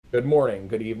Good morning,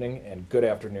 good evening, and good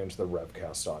afternoon to the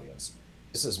Revcast audience.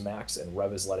 This is Max, and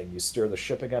Rev is letting you steer the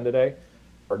ship again today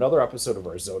for another episode of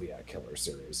our Zodiac Killer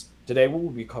series. Today, we will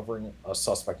be covering a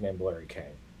suspect named Larry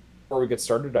Kane. Before we get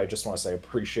started, I just want to say I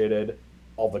appreciated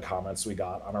all the comments we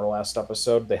got on our last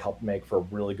episode. They helped make for a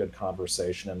really good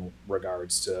conversation in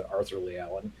regards to Arthur Lee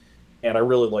Allen, and I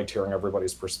really liked hearing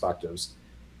everybody's perspectives.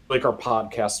 Like our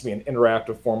podcast to be an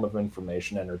interactive form of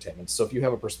information entertainment. So if you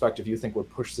have a perspective you think would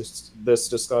push this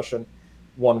discussion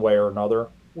one way or another,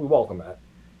 we welcome that.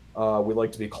 We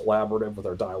like to be collaborative with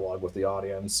our dialogue with the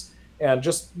audience, and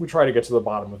just we try to get to the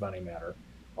bottom of any matter.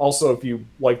 Also, if you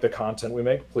like the content we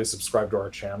make, please subscribe to our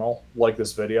channel, like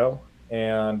this video,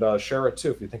 and share it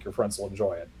too if you think your friends will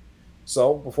enjoy it.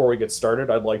 So, before we get started,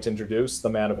 I'd like to introduce the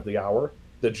man of the hour,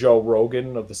 the Joe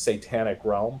Rogan of the satanic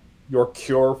realm, your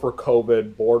cure for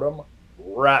COVID boredom,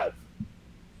 Rev.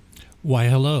 Why,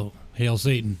 hello. Hail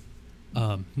Satan.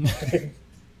 At least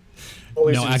No, you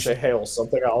didn't say actually, hail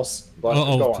something else, but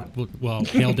go on. well,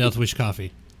 Hail Death Wish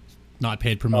Coffee. Not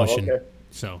paid Oh, promotion. okay.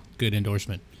 So, good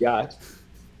endorsement. Yeah.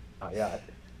 Not yet. Not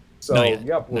So, yet.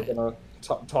 yep, we're Not yet. going to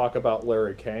talk about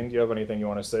Larry Kane. Do you have anything you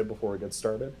want to say before we get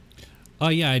started?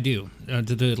 Yeah, I do. To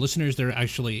the listeners that are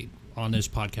actually on this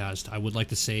podcast, I would like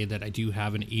to say that I do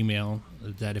have an email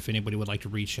that if anybody would like to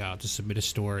reach out to submit a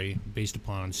story based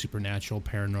upon supernatural,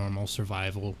 paranormal,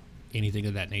 survival, anything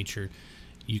of that nature,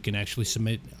 you can actually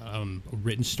submit a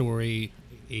written story,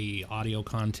 a audio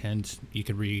content. You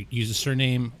can use a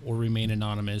surname or remain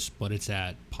anonymous, but it's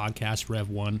at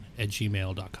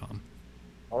podcastrev1@gmail.com.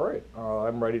 All right.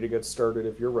 I'm ready to get started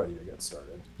if you're ready to get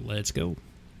started. Let's go.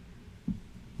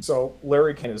 So,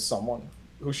 Larry Kane is someone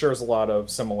who shares a lot of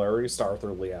similarities to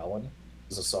Arthur Lee Allen.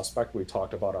 As a suspect, we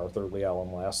talked about Arthur Lee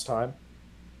Allen last time.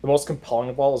 The most compelling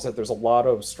of all is that there's a lot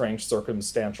of strange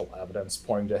circumstantial evidence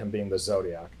pointing to him being the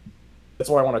Zodiac. That's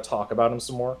why I want to talk about him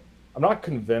some more. I'm not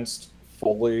convinced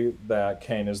fully that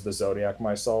Kane is the Zodiac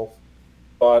myself,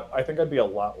 but I think I'd be a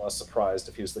lot less surprised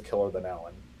if he's the killer than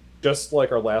Allen. Just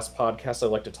like our last podcast, I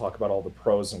like to talk about all the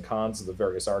pros and cons of the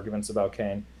various arguments about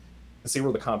Kane and see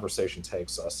where the conversation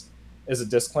takes us. As a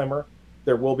disclaimer,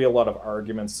 there will be a lot of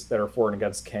arguments that are for and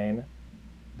against Kane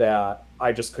that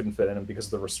I just couldn't fit in because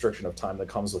of the restriction of time that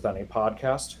comes with any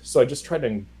podcast. So I just tried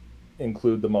to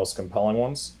include the most compelling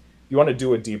ones. If you want to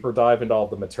do a deeper dive into all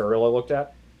the material I looked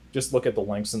at, just look at the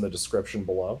links in the description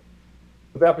below.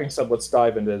 With that being said, let's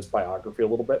dive into his biography a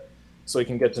little bit so you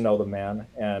can get to know the man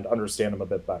and understand him a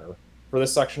bit better. For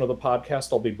this section of the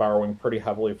podcast, I'll be borrowing pretty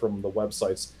heavily from the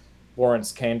websites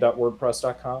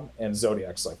lawrencekane.wordpress.com and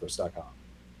zodiacciphers.com.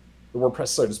 The WordPress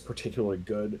site is particularly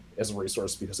good as a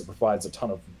resource because it provides a ton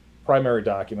of primary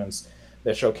documents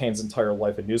that show Kane's entire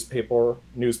life in newspaper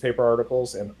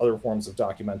articles, and other forms of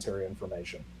documentary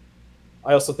information.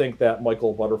 I also think that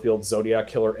Michael Butterfield's Zodiac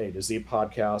Killer A to Z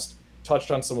podcast touched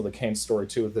on some of the Kane story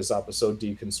too with this episode,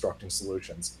 Deconstructing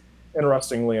Solutions.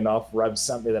 Interestingly enough, Rev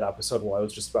sent me that episode while I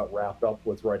was just about wrapped up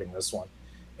with writing this one,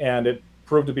 and it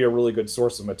proved to be a really good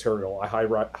source of material. I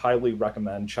highly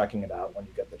recommend checking it out when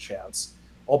you get the chance.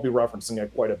 I'll be referencing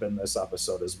it quite a bit in this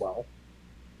episode as well.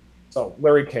 So,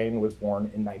 Larry Kane was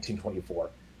born in 1924,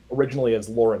 originally as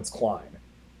Lawrence Klein.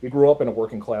 He grew up in a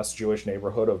working class Jewish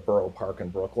neighborhood of Borough Park in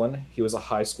Brooklyn. He was a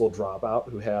high school dropout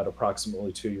who had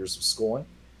approximately 2 years of schooling.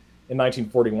 In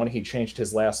 1941, he changed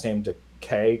his last name to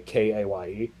K A Y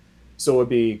E, so it would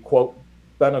be, quote,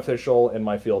 beneficial in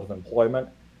my field of employment,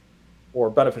 or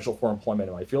beneficial for employment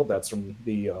in my field. That's from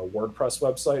the WordPress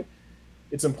website.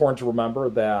 It's important to remember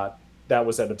that that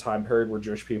was at a time period where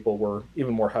Jewish people were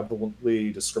even more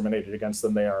heavily discriminated against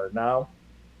than they are now.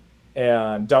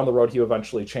 And down the road, he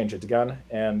eventually changed it again,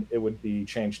 and it would be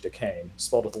changed to Kane,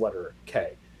 spelled with the letter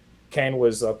K. Kane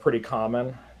was a pretty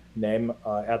common name.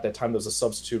 At that time, there was a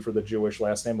substitute for the Jewish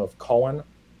last name of Cohen,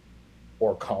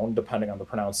 or Cone, depending on the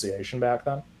pronunciation back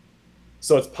then.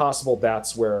 So it's possible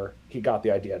that's where he got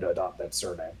the idea to adopt that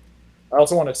surname. I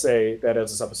also want to say that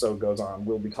as this episode goes on,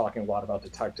 we'll be talking a lot about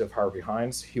Detective Harvey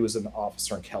Hines. He was an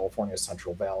officer in California's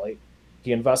Central Valley.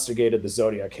 He investigated the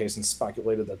Zodiac case and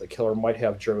speculated that the killer might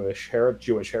have Jewish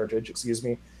heritage,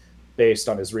 based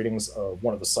on his readings of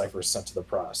one of the ciphers sent to the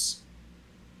press.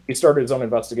 He started his own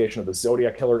investigation of the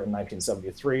Zodiac Killer in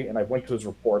 1973, and I've linked to his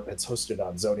report that's hosted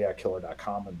on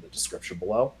zodiackiller.com in the description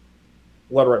below.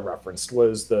 The letter I referenced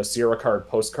was the Sierra Card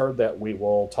postcard that we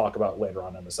will talk about later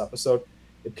on in this episode.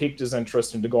 It piqued his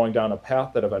interest into going down a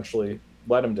path that eventually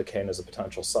led him to Kane as a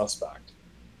potential suspect.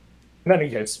 In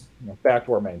any case, back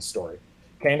to our main story.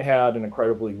 Kane had an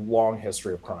incredibly long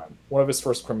history of crime. One of his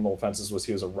first criminal offenses was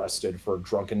he was arrested for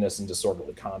drunkenness and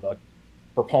disorderly conduct.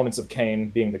 Proponents of Kane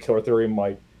being the killer theory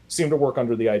might seemed to work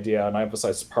under the idea, and I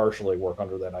emphasize partially work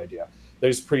under that idea, that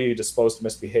he's predisposed to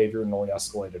misbehavior and only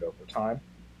escalated over time.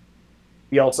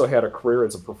 He also had a career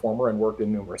as a performer and worked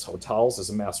in numerous hotels as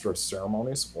a master of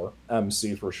ceremonies, or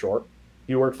MC for short.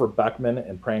 He worked for Beckman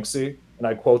and Pranksy, and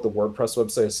I quote the WordPress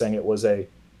website as saying it was a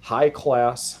high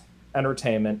class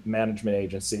entertainment management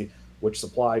agency which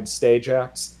supplied stage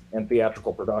acts and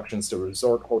theatrical productions to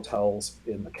resort hotels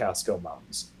in the Catskill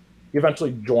Mountains. He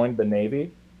eventually joined the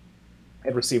Navy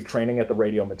and received training at the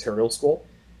Radio Material School.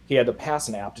 He had to pass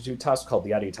an aptitude test called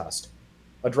the Eddy test.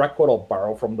 A direct quote I'll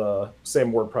borrow from the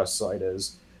same WordPress site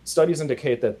is, studies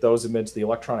indicate that those admitted to the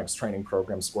electronics training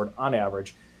program scored, on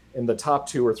average, in the top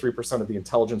 2 or 3% of the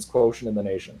intelligence quotient in the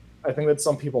nation. I think that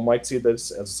some people might see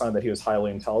this as a sign that he was highly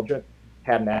intelligent,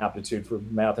 had an aptitude for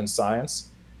math and science,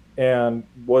 and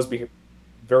was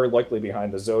very likely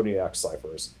behind the Zodiac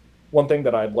ciphers. One thing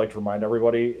that I'd like to remind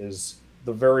everybody is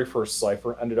the very first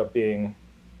cipher ended up being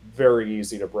very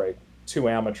easy to break. Two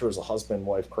amateurs, a husband and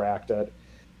wife, cracked it.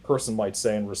 Person might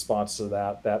say in response to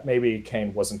that maybe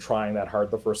Kane wasn't trying that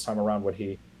hard the first time around when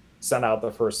he sent out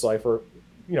the first cipher,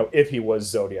 if he was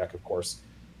Zodiac, of course.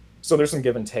 So there's some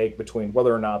give and take between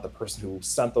whether or not the person who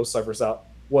sent those ciphers out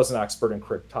was an expert in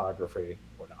cryptography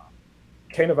or not.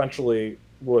 Kane eventually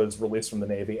was released from the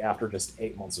Navy after just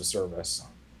 8 months of service.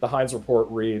 The Hines report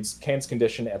reads, Kane's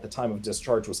condition at the time of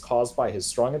discharge was caused by his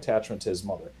strong attachment to his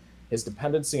mother, his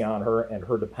dependency on her, and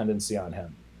her dependency on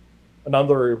him.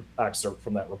 Another excerpt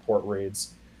from that report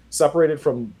reads, separated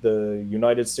from the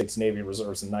United States Navy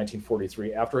Reserves in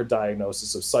 1943 after a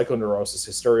diagnosis of psychoneurosis,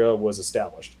 hysteria was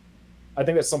established. I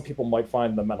think that some people might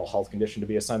find the mental health condition to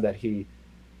be a sign that he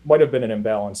might have been an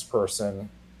imbalanced person.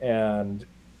 And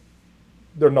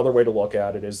another way to look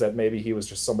at it is that maybe he was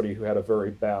just somebody who had a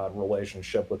very bad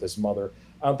relationship with his mother.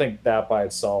 I don't think that by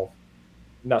itself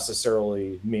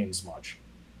necessarily means much.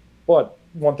 But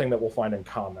one thing that we'll find in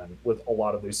common with a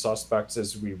lot of these suspects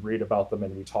as we read about them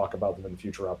and we talk about them in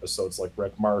future episodes like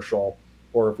Rick Marshall,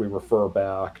 or if we refer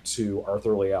back to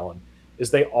Arthur Lee Allen,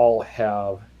 is they all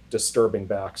have disturbing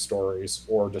backstories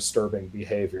or disturbing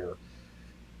behavior.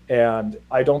 And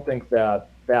I don't think that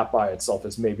by itself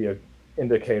is maybe an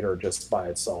indicator just by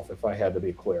itself, if I had to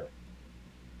be clear.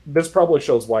 This probably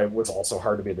shows why it was also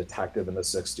hard to be a detective in the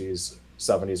 60s,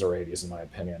 70s, or 80s, in my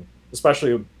opinion,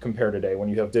 especially compared to today when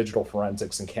you have digital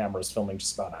forensics and cameras filming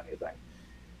just about anything.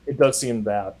 It does seem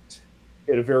that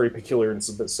a very peculiar and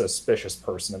suspicious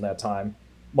person in that time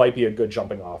might be a good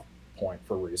jumping off point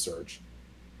for research.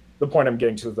 The point I'm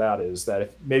getting to with that is that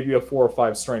if maybe you have 4 or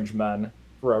 5 strange men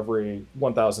for every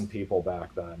 1,000 people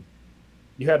back then,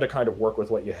 you had to kind of work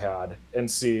with what you had and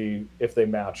see if they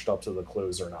matched up to the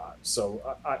clues or not. So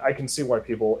I can see why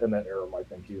people in that era might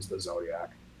think he was the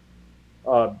Zodiac.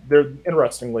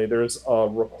 Interestingly, there's a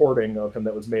recording of him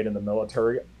that was made in the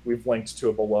military. We've linked to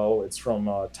it below. It's from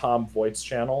Tom Voigt's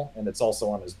channel, and it's also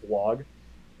on his blog.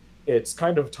 It's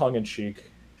kind of tongue-in-cheek.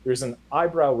 There's an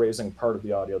eyebrow-raising part of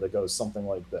the audio that goes something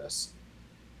like this.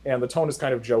 And the tone is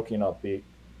kind of joking and upbeat.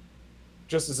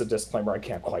 Just as a disclaimer, I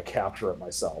can't quite capture it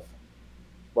myself.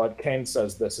 But Kane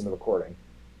says this in the recording.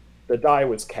 The die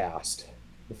was cast.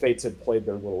 The fates had played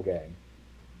their little game.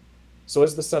 So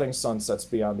as the setting sun sets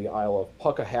beyond the Isle of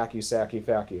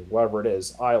Puckahaki, whatever it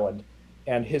is, island,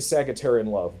 and his Sagittarian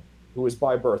love, who is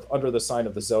by birth under the sign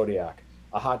of the Zodiac,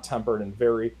 a hot-tempered and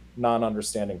very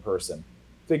non-understanding person,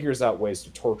 figures out ways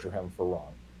to torture him for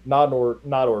wrong. Not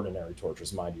ordinary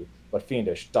tortures, mind you, but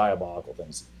fiendish, diabolical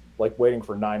things, like waiting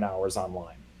for 9 hours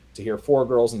online to hear 4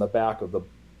 girls in the back of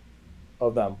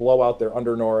them blow out their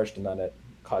undernourished, and then it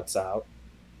cuts out.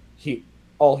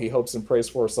 All he hopes and prays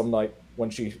for some night when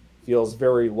she feels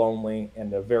very lonely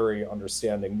and a very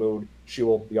understanding mood,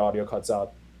 the audio cuts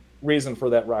out, reason for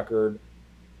that record,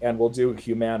 and will do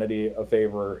humanity a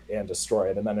favor and destroy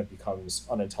it. And then it becomes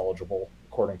unintelligible,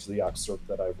 according to the excerpt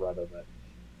that I've read of it.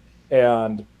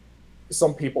 And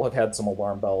some people have had some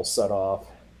alarm bells set off.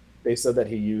 They said that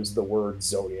he used the word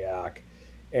Zodiac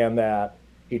and that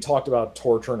he talked about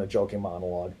torture in a joking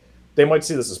monologue. They might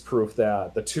see this as proof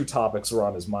that the 2 topics were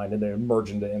on his mind and they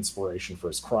emerge into inspiration for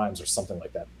his crimes or something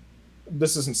like that.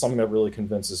 This isn't something that really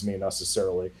convinces me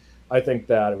necessarily. I think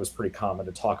that it was pretty common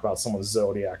to talk about someone's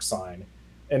zodiac sign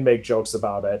and make jokes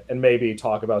about it and maybe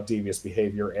talk about devious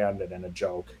behavior and it in a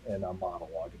joke in a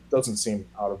monologue. It doesn't seem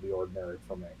out of the ordinary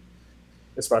for me,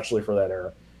 especially for that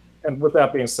era. And with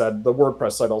that being said, the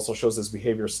WordPress site also shows his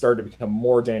behavior started to become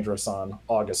more dangerous on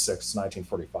August 6,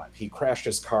 1945. He crashed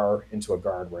his car into a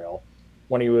guardrail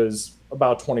when he was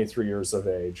about 23 years of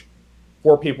age.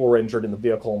 4 people were injured and the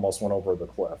vehicle almost went over a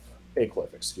cliff.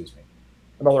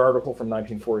 Another article from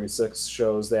 1946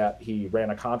 shows that he ran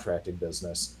a contracting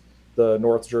business. the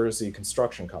North Jersey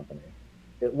Construction Company.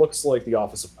 It looks like the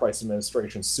Office of Price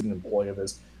Administration sued an employee of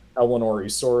his, Eleanor E.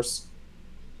 Source.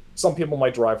 Some people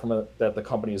might derive from it that the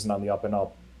company isn't on the up and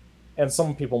up, and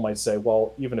some people might say,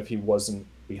 well, even if he wasn't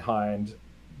behind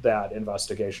that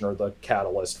investigation or the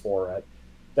catalyst for it,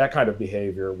 that kind of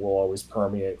behavior will always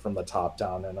permeate from the top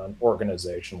down in an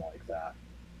organization like that.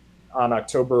 On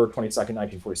October 22nd,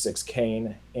 1946,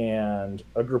 Kane and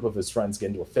a group of his friends get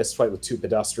into a fist fight with two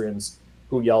pedestrians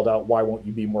who yelled out, "Why won't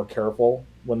you be more careful?"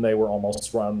 when they were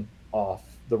almost run off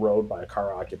the road by a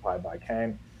car occupied by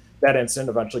Kane. That incident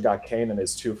eventually got Kane and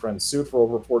his two friends sued for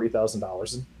over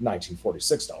 $40,000 in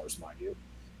 1946 dollars, mind you.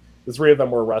 The three of them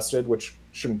were arrested, which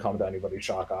shouldn't come to anybody's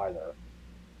shock either.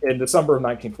 In December of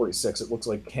 1946, it looks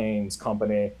like Kane's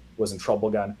company was in trouble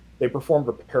again. They performed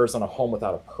repairs on a home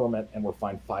without a permit and were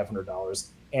fined $500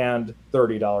 and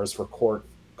 $30 for court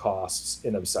costs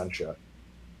in absentia.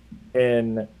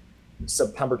 In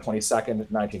September 22nd,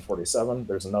 1947,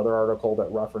 there's another article that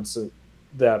references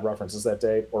that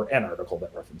date, or an article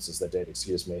that references that date,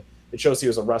 excuse me. It shows he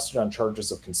was arrested on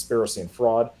charges of conspiracy and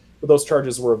fraud, but those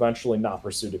charges were eventually not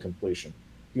pursued to completion.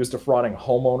 He was defrauding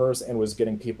homeowners and was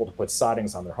getting people to put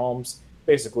sidings on their homes.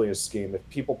 Basically, a scheme. If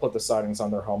people put the sidings on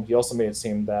their home, he also made it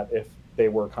seem that if they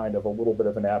were kind of a little bit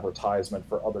of an advertisement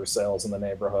for other sales in the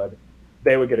neighborhood,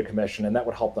 they would get a commission, and that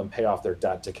would help them pay off their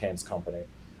debt to Kane's company.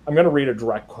 I'm going to read a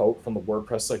direct quote from the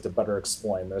WordPress site to better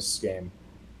explain this scheme.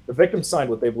 The victim signed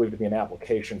what they believed to be an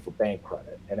application for bank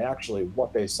credit, and actually,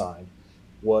 what they signed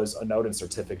was a note and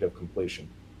certificate of completion.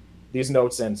 These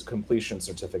notes and completion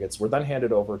certificates were then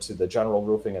handed over to the General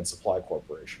Roofing and Supply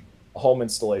Corporation, a home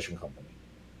installation company.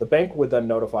 The bank would then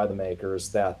notify the makers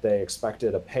that they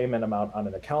expected a payment amount on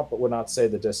an account, but would not say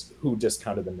who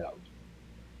discounted the note.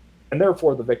 And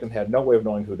therefore, the victim had no way of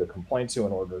knowing who to complain to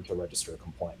in order to register a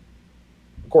complaint.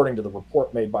 According to the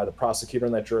report made by the prosecutor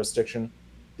in that jurisdiction,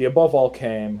 the above all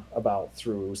came about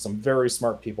through some very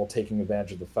smart people taking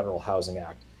advantage of the Federal Housing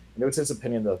Act. And it was his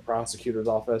opinion that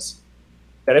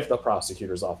if the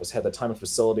prosecutor's office had the time and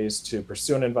facilities to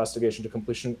pursue an investigation to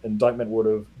completion, indictment would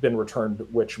have been returned,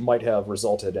 which might have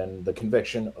resulted in the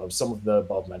conviction of some of the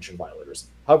above mentioned violators.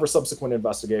 However, subsequent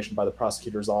investigation by the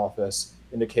prosecutor's office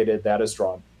indicated that as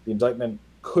drawn, the indictment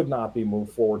could not be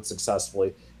moved forward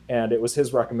successfully, and it was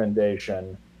his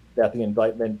recommendation that the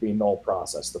indictment be null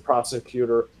process. The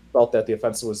prosecutor felt that the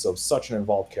offense was of such an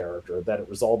involved character that it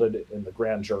resulted in the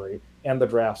grand jury and the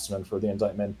draftsman for the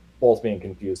indictment both being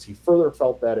confused. He further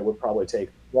felt that it would probably take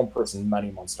one person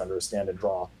many months to understand and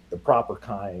draw the proper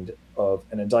kind of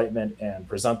an indictment and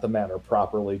present the matter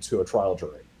properly to a trial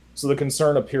jury. So the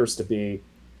concern appears to be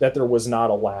that there was not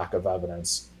a lack of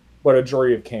evidence, but a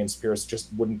jury of Kane's peers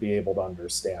just wouldn't be able to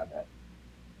understand it.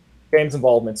 Kane's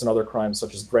involvements in other crimes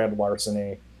such as grand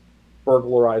larceny,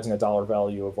 burglarizing a dollar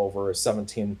value of over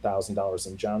 $17,000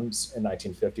 in gems in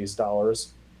 1950s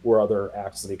dollars were other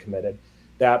acts that he committed.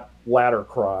 That latter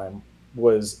crime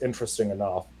was interesting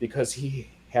enough because he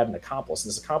had an accomplice.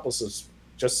 This accomplice was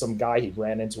just some guy he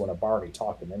ran into in a bar and he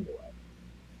talked him into it.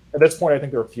 At this point, I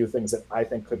think there are a few things that I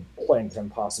think could point him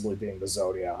possibly being the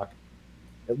Zodiac.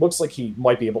 It looks like he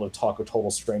might be able to talk a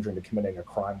total stranger into committing a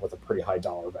crime with a pretty high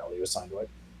dollar value assigned to it.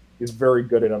 He's very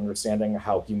good at understanding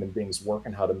how human beings work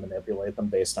and how to manipulate them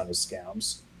based on his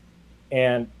scams.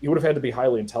 And he would have had to be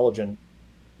highly intelligent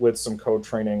with some code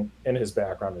training in his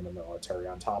background in the military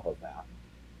on top of that.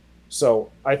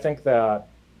 So I think that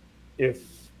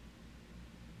if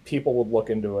people would look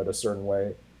into it a certain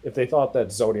way, if they thought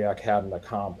that Zodiac had an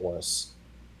accomplice,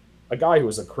 a guy who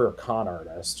was a career con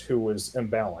artist who was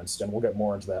imbalanced, and we'll get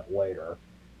more into that later,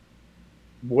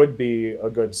 would be a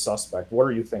good suspect. What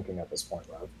are you thinking at this point,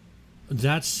 Rev?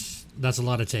 That's a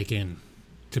lot to take in,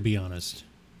 to be honest.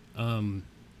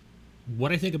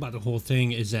 What I think about the whole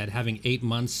thing is that having 8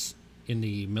 months in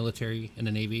the military, in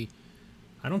the Navy,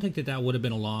 I don't think that would have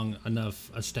been a long enough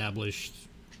established,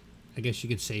 I guess you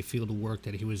could say, field of work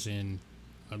that he was in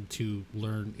to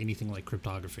learn anything like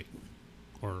cryptography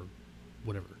or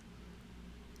whatever.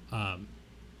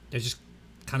 It's just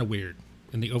kind of weird.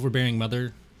 And the overbearing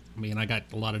mother, I mean, I got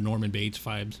a lot of Norman Bates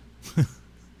vibes.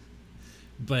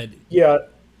 But yeah,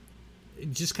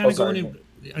 just kind of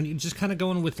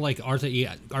going with like Arthur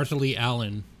Lee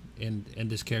Allen and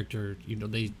this character. You know,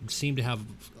 they seem to have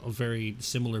a very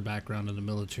similar background in the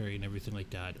military and everything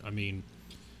like that. I mean,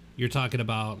 you're talking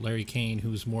about Larry Kane,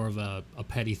 who's more of a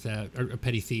petty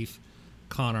thief,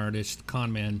 con artist,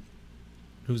 con man,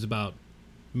 who's about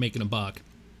making a buck.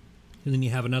 And then you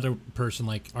have another person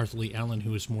like Arthur Lee Allen,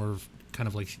 who is more of kind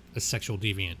of like a sexual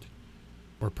deviant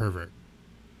or pervert.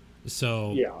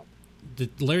 So yeah, the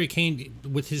Larry Kane,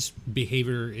 with his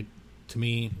behavior, it To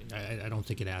me, I don't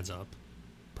think it adds up,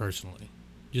 personally,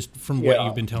 just from what Yeah,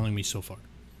 you've been telling me so far.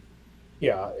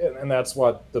 yeah, and that's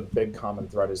what the big common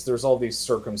thread is. There's all these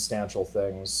circumstantial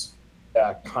things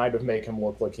that kind of make him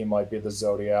look like he might be the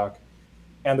Zodiac,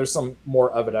 and there's some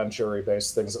more evidentiary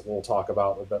based things that we'll talk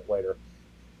about a bit later.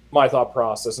 My thought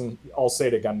process, and I'll say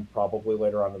it again probably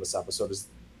later on in this episode, is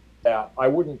that I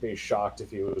wouldn't be shocked if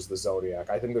he was the Zodiac.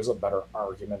 I think there's a better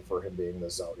argument for him being the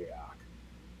Zodiac,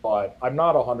 but I'm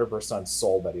not 100%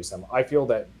 sold that he's him. I feel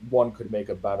that one could make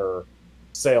a better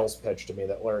sales pitch to me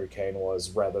that Larry Kane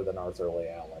was rather than Arthur Lee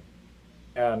Allen.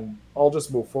 And I'll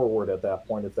just move forward at that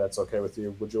point if that's okay with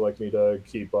you. Would you like me to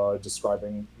keep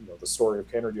describing the story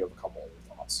of Kane, or do you have a couple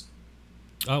other thoughts?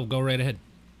 Oh, go right ahead.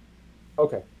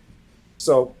 Okay.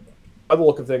 So, by the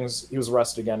look of things, he was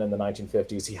arrested again in the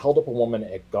 1950s. He held up a woman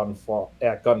at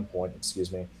gunpoint,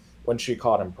 excuse me, when she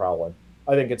caught him prowling.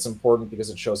 I think it's important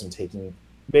because it shows him taking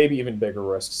maybe even bigger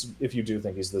risks if you do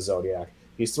think he's the Zodiac.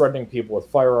 He's threatening people with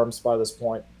firearms by this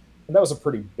point, and that was a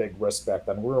pretty big risk back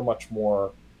then. We were much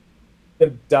more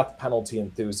death penalty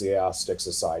enthusiastic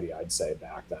society, I'd say,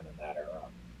 back then in that era.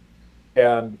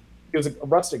 And he was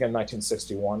arrested again in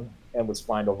 1961 and was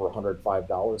fined over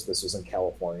 $105. This was in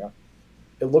California.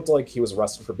 It looked like he was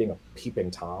arrested for being a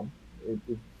peeping Tom.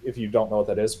 If you don't know what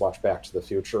that is, watch Back to the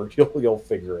Future. You'll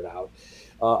figure it out.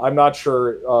 I'm not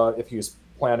sure if he was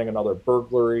planning another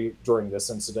burglary during this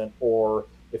incident or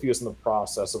if he was in the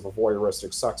process of a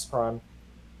voyeuristic sex crime.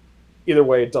 Either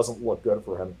way, it doesn't look good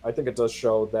for him. I think it does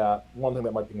show that one thing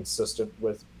that might be consistent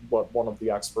with what one of the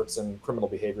experts in criminal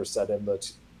behavior said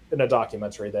in a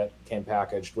documentary that came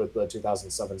packaged with the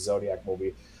 2007 Zodiac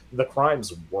movie, the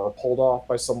crimes were pulled off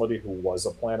by somebody who was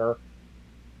a planner.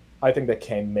 I think that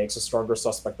Kane makes a stronger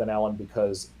suspect than Allen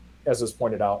because, as was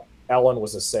pointed out, Allen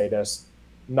was a sadist,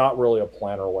 not really a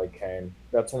planner like Kane.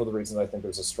 That's one of the reasons I think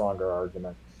there's a stronger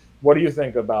argument. What do you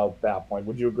think about that point?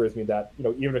 Would you agree with me that,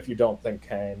 even if you don't think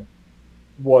Kane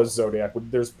was Zodiac,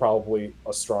 there's probably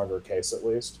a stronger case at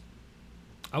least?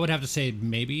 I would have to say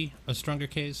maybe a stronger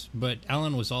case, but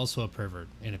Alan was also a pervert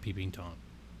and a peeping Tom.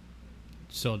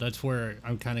 So that's where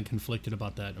I'm kind of conflicted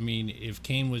about that. I mean, if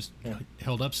Kane was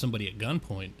held up somebody at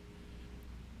gunpoint,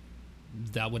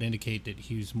 that would indicate that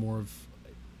he was more of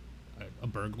a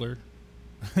burglar.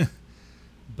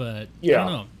 But Yeah. I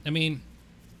don't know. I mean,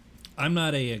 I'm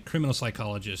not a criminal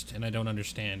psychologist, and I don't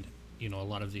understand, a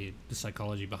lot of the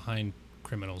psychology behind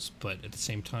criminals. But at the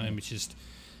same time, it's just,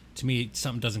 to me,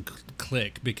 something doesn't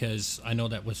click because I know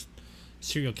that with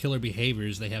serial killer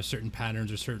behaviors, they have certain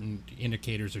patterns or certain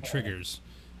indicators or triggers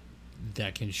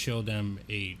that can show them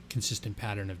a consistent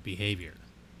pattern of behavior.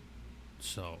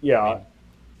 So Yeah, I mean,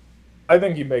 I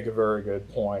think you make a very good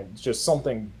point. It's just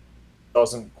something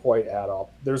doesn't quite add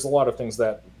up. There's a lot of things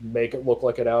that make it look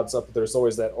like it adds up, but there's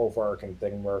always that overarching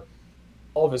thing where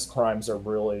all of his crimes are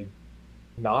really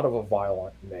not of a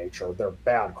violent nature. They're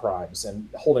bad crimes, and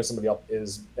holding somebody up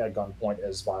is at gunpoint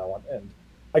is violent. And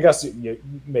I guess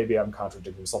maybe I'm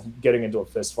contradicting myself. Getting into a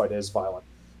fist fight is violent,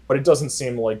 but it doesn't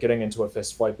seem like getting into a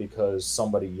fist fight because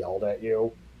somebody yelled at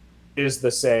you is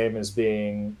the same as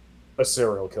being a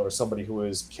serial killer, somebody who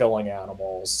is killing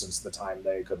animals since the time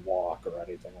they could walk or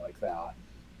anything like that.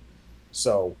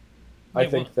 So I yeah,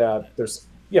 well, think that there's,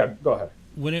 yeah, go ahead.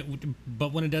 when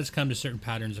it does come to certain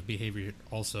patterns of behavior,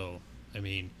 also, I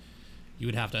mean, you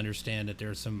would have to understand that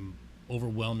there's some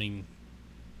overwhelming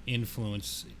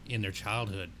influence in their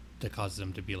childhood that causes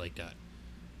them to be like that.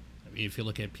 I mean, if you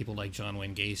look at people like John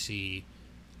Wayne Gacy,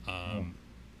 let's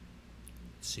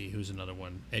see, who's another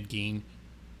one? Ed Gein,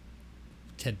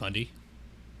 Ted Bundy.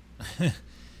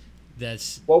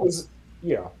 That's What was,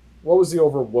 yeah, what was the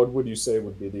what would you say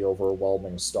would be the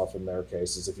overwhelming stuff in their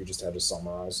cases if you just had to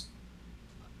summarize?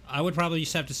 I would probably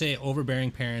just have to say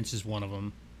overbearing parents is one of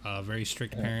them. Very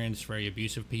strict Yeah. parents, very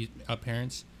abusive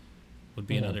parents would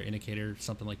be Mhm. another indicator,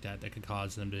 something like that, that could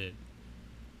cause them to,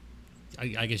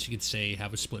 I guess you could say,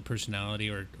 have a split personality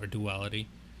or duality.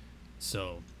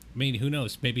 So, I mean, who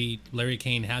knows? Maybe Larry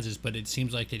Kane has this, but it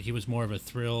seems like that he was more of a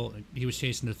thrill. He was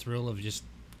chasing the thrill of just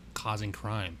causing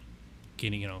crime,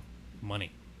 getting,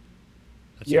 money.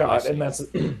 That's what I Yeah, see. and that's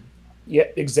yeah,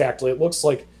 exactly. It looks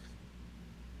like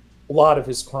a lot of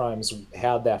his crimes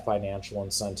had that financial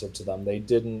incentive to them. They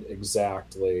didn't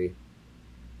exactly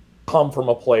come from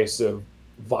a place of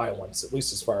violence, at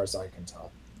least as far as I can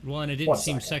tell. Well, and it didn't One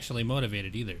seem second. sexually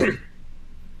motivated either.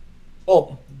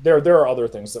 Well, there are other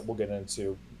things that we'll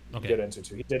Okay. get into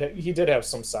too. He did have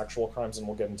some sexual crimes, and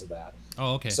we'll get into that.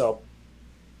 Oh, okay. So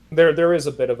there is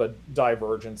a bit of a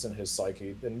divergence in his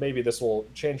psyche, and maybe this will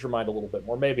change your mind a little bit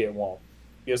more. Maybe it won't,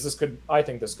 because I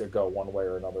think this could go one way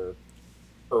or another.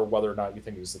 or whether or not you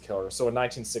think he's the killer. So in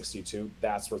 1962,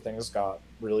 that's where things got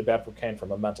really bad for Kane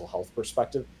from a mental health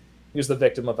perspective. He was the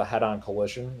victim of a head-on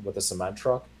collision with a cement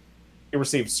truck. He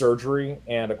received surgery,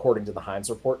 and according to the Hines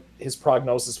report, his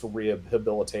prognosis for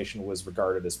rehabilitation was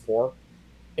regarded as poor.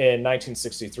 In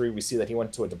 1963, we see that he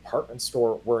went to a department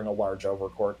store wearing a large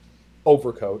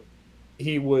overcoat.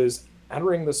 He was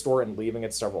entering the store and leaving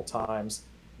it several times.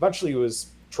 Eventually, he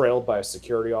was trailed by a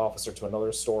security officer to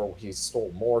another store where he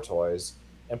stole more toys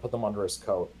and put them under his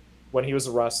coat. When he was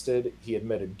arrested, he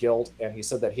admitted guilt, and he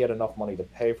said that he had enough money to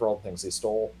pay for all the things he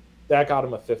stole. That got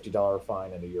him a $50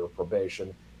 fine and a year of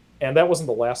probation. And that wasn't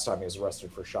the last time he was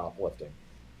arrested for shoplifting.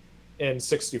 In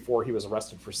 64, he was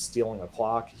arrested for stealing a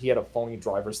clock. He had a phony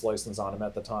driver's license on him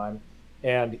at the time.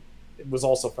 And it was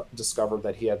also discovered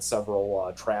that he had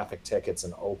several traffic tickets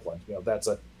in Oakland.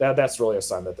 That's really a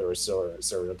sign that they're a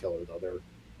serial killer, though.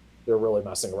 They're really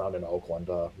messing around in Oakland,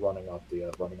 running up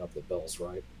the bills,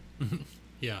 right?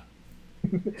 Yeah.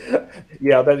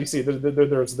 Yeah, that you see,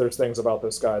 there's things about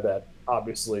this guy that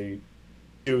obviously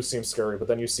do seem scary, but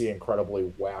then you see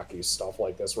incredibly wacky stuff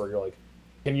like this where you're like,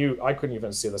 I couldn't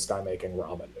even see this guy making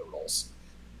ramen noodles.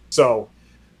 So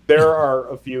there are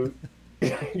a few.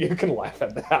 You can laugh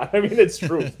at that. I mean, it's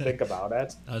true. Think about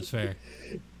it. That's fair.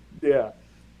 Yeah.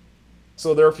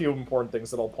 So there are a few important things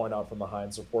that I'll point out from the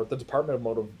Hines report. The Department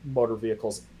of Motor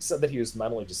Vehicles said that he was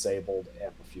mentally disabled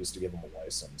and refused to give him a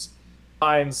license.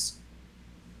 Hines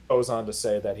goes on to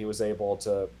say that he was able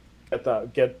to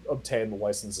obtain the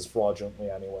licenses fraudulently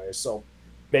anyway. So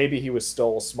maybe he was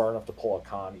still smart enough to pull a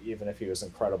con, even if he was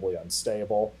incredibly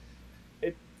unstable.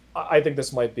 I think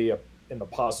this might be in the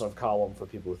positive column for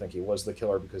people who think he was the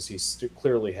killer, because he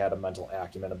clearly had a mental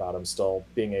acumen about him, still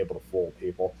being able to fool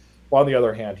people. While on the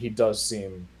other hand, he does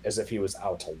seem as if he was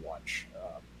out to lunch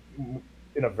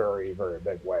in a very, very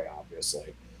big way,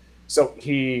 obviously. So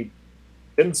he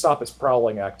didn't stop his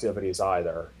prowling activities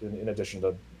either, in addition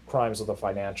to crimes with a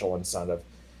financial incentive.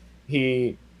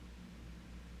 He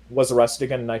was arrested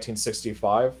again in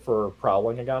 1965 for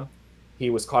prowling again. He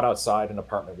was caught outside an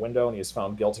apartment window, and he was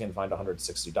found guilty and fined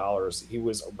 $160. He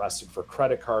was arrested for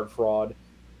credit card fraud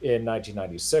in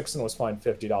 1996 and was fined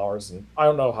 $50. And I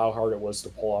don't know how hard it was to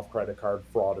pull off credit card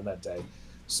fraud in that day.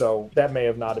 So that may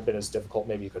have not have been as difficult.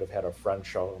 Maybe he could have had a friend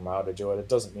show him how to do it. It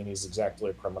doesn't mean he's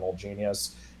exactly a criminal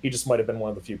genius. He just might have been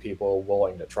one of the few people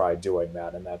willing to try doing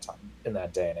that in that time, in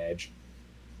that day and age.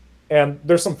 And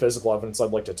there's some physical evidence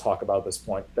I'd like to talk about at this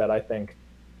point that I think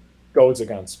goes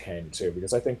against Kane too,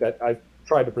 because I think that I've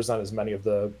tried to present as many of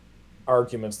the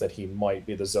arguments that he might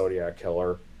be the Zodiac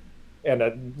killer.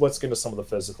 And let's get into some of the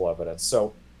physical evidence.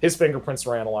 So his fingerprints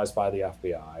were analyzed by the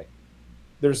FBI.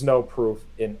 There's no proof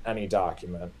in any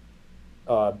document.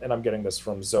 And I'm getting this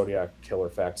from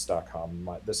ZodiacKillerFacts.com,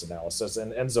 this analysis,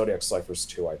 and Zodiac Ciphers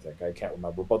too, I think. I can't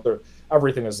remember, but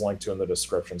everything is linked to in the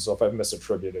description. So if I've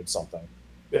misattributed something,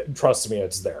 trust me,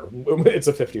 it's there. It's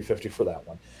a 50-50 for that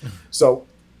one. So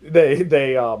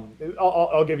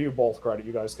I'll give you both credit.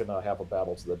 You guys can have a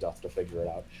battle to the death to figure it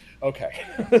out. Okay.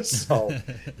 So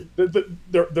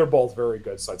they're both very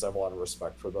good sites. I have a lot of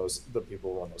respect for the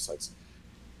people who run those sites.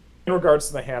 In regards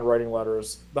to the handwriting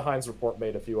letters, the Hines report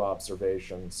made a few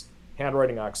observations.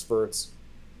 Handwriting experts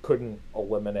couldn't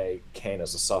eliminate Kane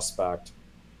as a suspect.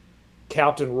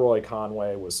 Captain Roy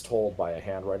Conway was told by a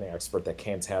handwriting expert that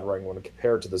Kane's handwriting, when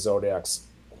compared to the Zodiac's,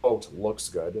 quote, looks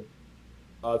good.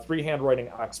 3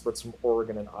 handwriting experts from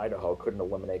Oregon and Idaho couldn't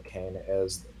eliminate Kane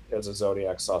as a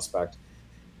Zodiac suspect.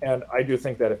 And I do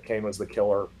think that if Kane was the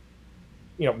killer,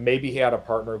 maybe he had a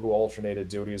partner who alternated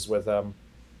duties with him.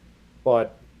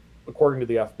 But according to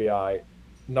the FBI,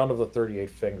 none of the 38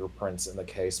 fingerprints in the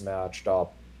case matched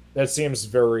up. That seems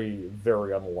very,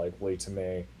 very unlikely to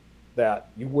me, that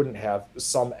you wouldn't have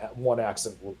one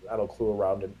accident that'll clue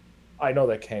around. And I know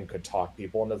that Kane could talk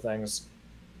people into things,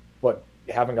 but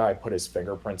having a guy put his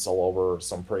fingerprints all over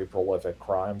some pretty prolific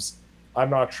crimes,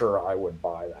 I'm not sure I would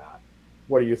buy that.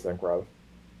 What do you think, Rev?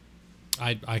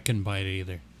 I couldn't buy it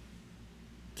either,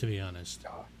 to be honest.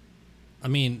 I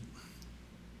mean,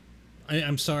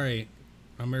 I'm sorry,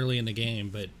 I'm early in the game,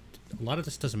 but a lot of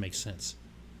this doesn't make sense.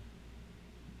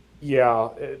 Yeah,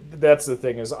 that's the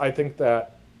thing, is I think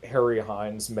that Harry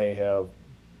Hines may have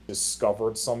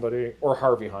discovered somebody, or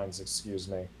Harvey Hines, excuse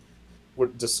me,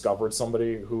 discovered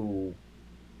somebody who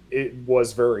it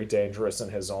was very dangerous in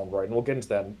his own right. And we'll get into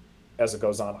that as it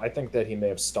goes on. I think that he may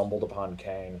have stumbled upon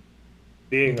Kane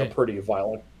being a pretty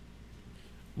violent.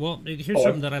 Well, here's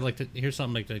something I'd like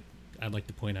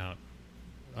to point out.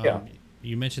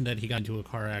 You mentioned that he got into a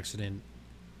car accident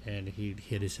and he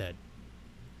hit his head.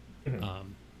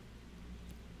 Mm-hmm.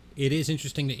 It is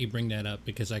interesting that you bring that up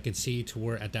because I could see to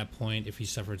where at that point, if he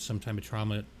suffered some type of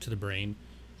trauma to the brain,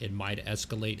 it might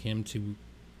escalate him to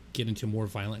get into more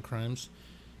violent crimes.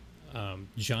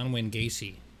 John Wayne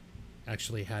Gacy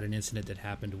actually had an incident that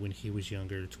happened when he was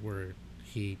younger to where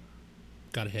he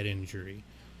got a head injury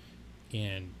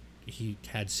and he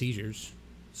had seizures.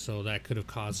 So that could have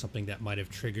caused something that might have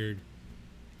triggered,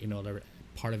 the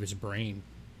part of his brain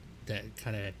that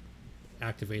kind of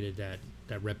activated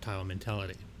that reptile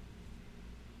mentality.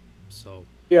 So,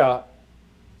 Yeah,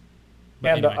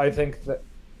 but and anyway, I think that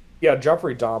yeah,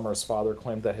 Jeffrey Dahmer's father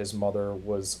claimed that his mother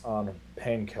was on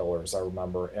painkillers, I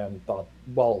remember, and thought,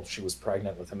 well, she was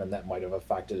pregnant with him, and that might have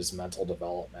affected his mental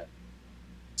development.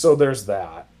 So there's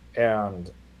that.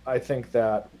 And I think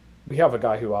that we have a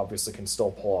guy who obviously can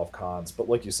still pull off cons, but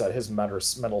like you said, his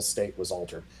mental state was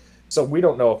altered. So we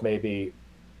don't know if maybe,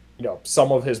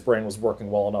 some of his brain was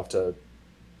working well enough to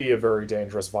be a very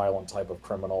dangerous, violent type of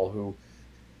criminal who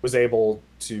was able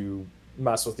to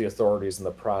mess with the authorities and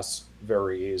the press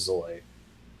very easily,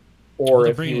 well, or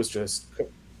if he was just,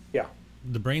 yeah,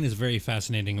 the brain is a very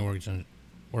fascinating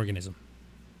organism.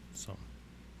 So,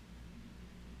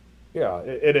 yeah,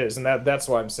 it is, and that's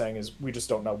what I'm saying is we just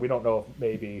don't know. We don't know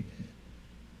if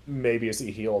maybe as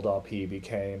he healed up, he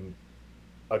became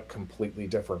a completely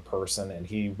different person, and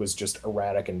he was just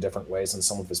erratic in different ways, and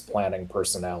some of his planning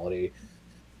personality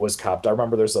was kept. I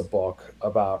remember there's a book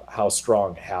about how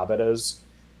strong habit is,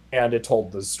 and it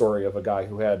told the story of a guy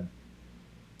who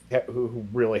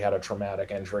really had a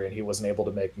traumatic injury and he wasn't able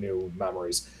to make new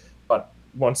memories. But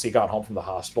once he got home from the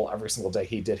hospital, every single day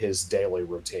he did his daily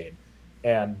routine.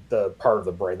 And the part of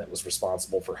the brain that was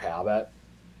responsible for habit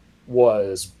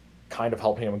was kind of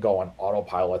helping him go on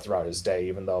autopilot throughout his day,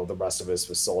 even though the rest of his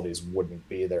facilities wouldn't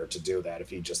be there to do that if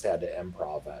he just had to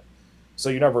improv it. So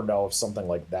you never know if something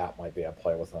like that might be at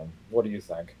play with him. What do you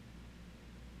think?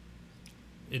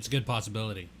 it's a good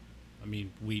possibility. I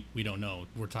mean, we don't know.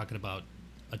 We're talking about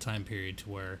a time period to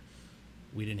where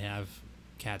we didn't have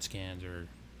CAT scans or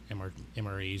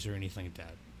MREs or anything like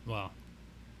that. Well,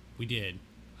 we did.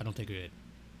 I don't think we did.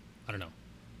 I don't know.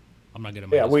 I'm not good at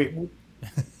my Yeah, history.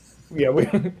 yeah, we,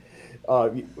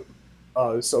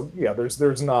 uh, so yeah,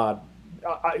 there's not.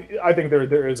 I think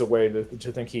there is a way to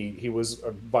think he was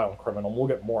a violent criminal. We'll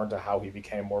get more into how he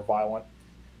became more violent,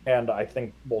 and I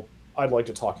think I'd like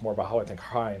to talk more about how I think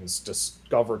Hines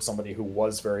discovered somebody who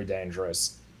was very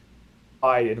dangerous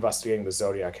by investigating the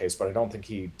Zodiac case, but I don't think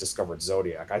he discovered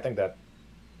Zodiac. I think that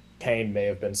Kane may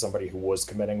have been somebody who was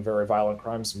committing very violent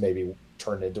crimes, maybe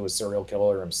turned into a serial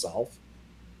killer himself,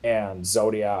 and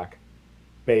Zodiac,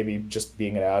 maybe just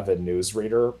being an avid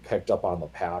newsreader, picked up on the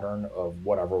pattern of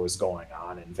whatever was going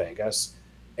on in Vegas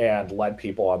and led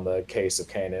people on the case of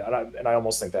Kane. And I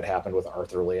almost think that happened with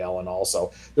Arthur Lee Allen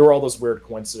also. There were all those weird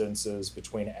coincidences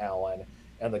between Allen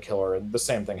and the killer, and the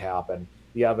same thing happened.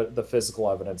 The physical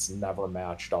evidence never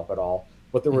matched up at all.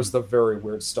 But there was Mhm. the very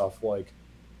weird stuff like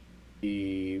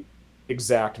the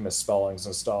exact misspellings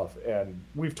and stuff. And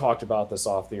we've talked about this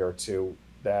off the air too,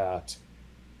 that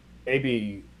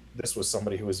maybe this was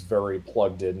somebody who was very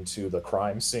plugged into the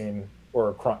crime scene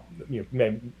or crime,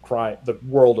 maybe crime, the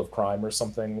world of crime or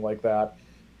something like that,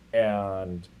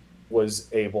 and was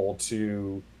able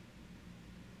to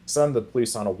send the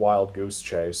police on a wild goose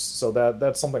chase. So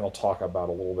that's something I'll talk about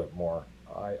a little bit more.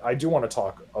 I do want to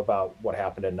talk about what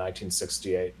happened in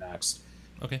 1968 next.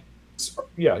 Okay.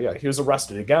 Yeah, he was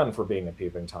arrested again for being a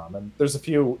peeping tom, and there's a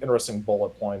few interesting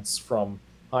bullet points from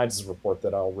Hines' report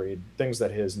that I'll read. Things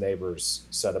that his neighbors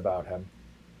said about him.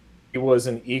 He was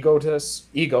an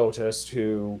egotist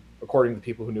who, according to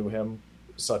people who knew him,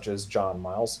 such as John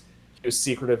Miles, he was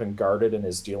secretive and guarded in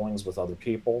his dealings with other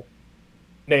people.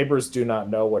 Neighbors do not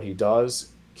know what he does,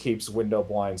 keeps window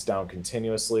blinds down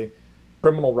continuously.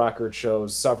 Criminal record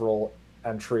shows several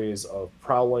entries of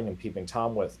prowling and peeping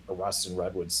Tom with arrests in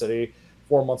Redwood City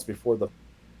 4 months before the.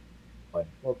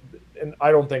 Well, and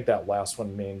I don't think that last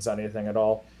one means anything at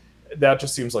all. That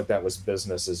just seems like that was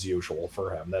business as usual for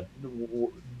him.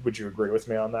 Would you agree with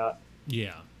me on that?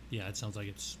 Yeah. Yeah. It sounds like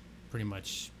it's pretty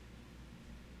much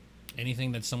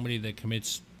anything that somebody that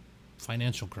commits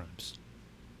financial crimes.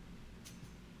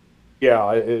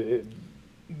 Yeah,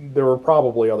 there were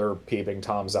probably other peeping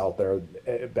toms out there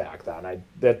back then.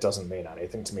 That doesn't mean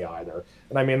anything to me either,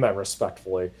 and I mean that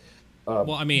respectfully.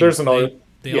 Well, I mean, There's another,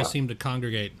 they all yeah. seem to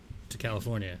congregate to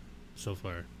California so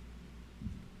far.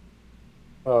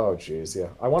 Oh, geez, yeah.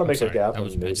 I want to I'm make a sorry, that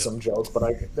was a Gavin bad joke. Newsom joke, but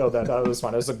that was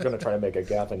fine. I was going to try to make a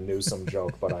Gavin Newsom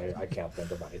joke, but I can't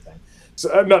think of anything.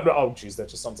 So no, oh, geez, that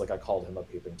just sounds like I called him a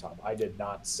peeping tom. I did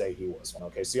not say he was one.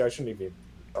 Okay, see, I shouldn't even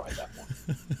try that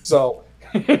one. So,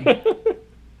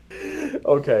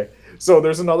 Okay, so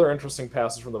there's another interesting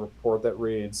passage from the report that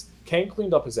reads, Kane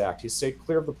cleaned up his act. He stayed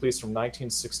clear of the police from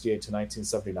 1968 to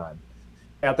 1979.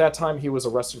 At that time, he was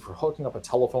arrested for hooking up a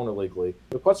telephone illegally.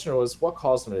 The question was, what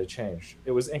caused him to change?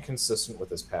 It was inconsistent with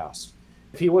his past.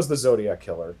 If he was the Zodiac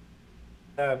killer,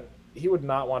 then he would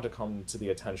not want to come to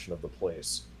the attention of the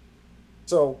police.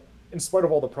 So, in spite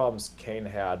of all the problems Kane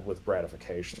had with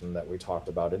gratification that we talked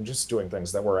about and just doing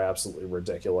things that were absolutely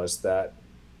ridiculous that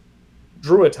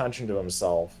drew attention to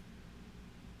himself,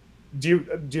 do you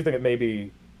think it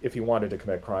maybe if he wanted to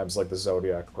commit crimes like the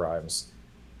Zodiac crimes,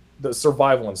 the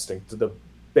survival instinct, the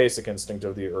basic instinct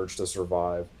of the urge to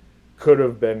survive, could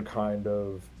have been kind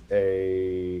of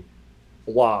a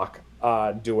block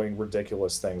on doing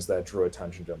ridiculous things that drew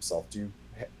attention to himself? Do you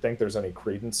think there's any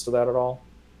credence to that at all?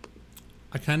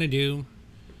 I kind of do.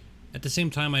 At the same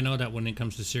time, I know that when it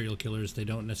comes to serial killers, they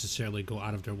don't necessarily go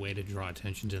out of their way to draw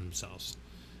attention to themselves.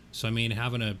 So, I mean,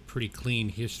 having a pretty clean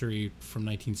history from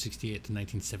 1968 to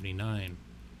 1979,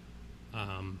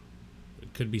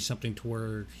 it could be something to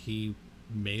where he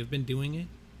may have been doing it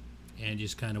and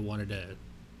just kind of wanted to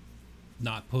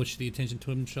not push the attention to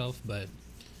himself, but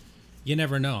you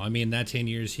never know. I mean, that 10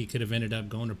 years, he could have ended up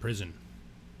going to prison.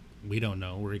 We don't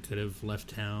know, where he could have left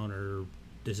town or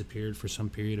disappeared for some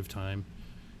period of time.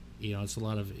 You know, it's a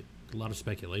lot of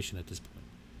speculation at this point.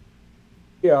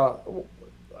 Yeah,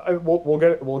 we'll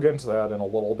get into that in a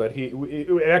little bit.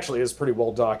 It actually is pretty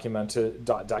well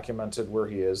documented where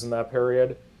he is in that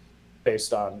period,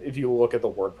 based on if you look at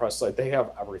the WordPress site, they have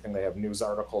everything. They have news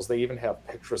articles. They even have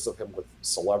pictures of him with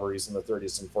celebrities in the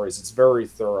 30s and 40s. It's very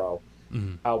thorough.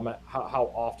 Mm-hmm.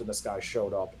 How often this guy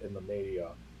showed up in the media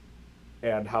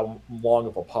and how long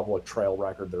of a public trail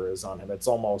record there is on him. It's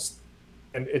almost,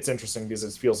 and it's interesting because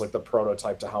it feels like the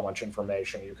prototype to how much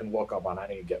information you can look up on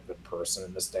any given person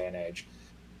in this day and age.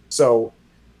 So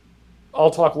I'll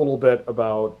talk a little bit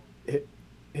about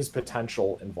his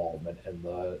potential involvement in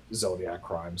the Zodiac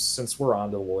crimes since we're on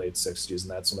to the late 60s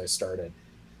and that's when they started.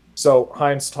 So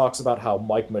Hines talks about how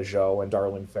Mike Mageau and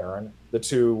Darlene Ferrin, the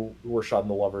two who were shot in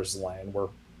the Lover's Lane, where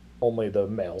only the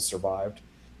male survived.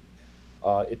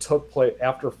 It took place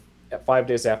after 5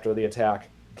 days after the attack.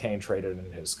 Kane traded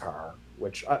in his car,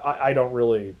 which I don't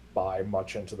really buy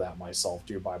much into that myself.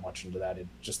 Do you buy much into that? It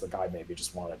just the guy maybe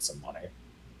just wanted some money.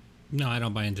 No, I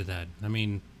don't buy into that. I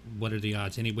mean, what are the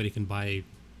odds? Anybody can buy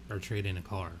or trade in a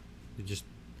car. It just,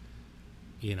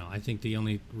 I think the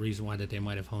only reason why that they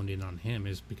might have honed in on him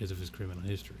is because of his criminal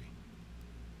history.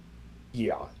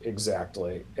 Yeah,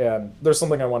 exactly. And there's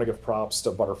something I want to give props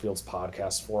to Butterfield's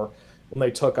podcast for. When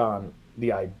they talked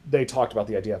about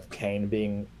the idea of Kane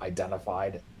being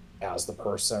identified as the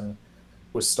person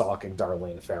who was stalking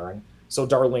Darlene Ferrin. So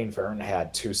Darlene Ferrin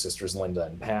had two sisters, Linda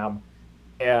and Pam,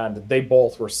 and they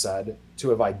both were said to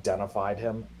have identified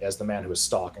him as the man who was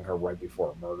stalking her right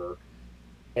before murder,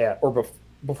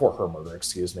 before her murder,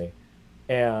 excuse me.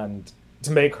 And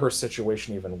to make her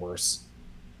situation even worse,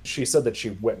 she said that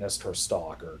she witnessed her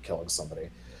stalker killing somebody.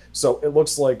 So it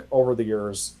looks like over the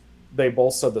years, they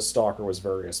both said the stalker was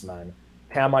various men.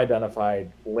 Pam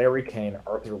identified Larry Kane,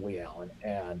 Arthur Lee Allen,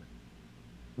 and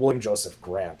William Joseph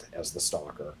Grant as the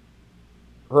stalker.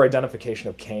 Her identification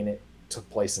of Kane took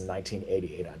place in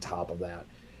 1988 on top of that.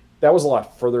 That was a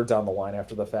lot further down the line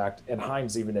after the fact, and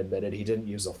Hines even admitted he didn't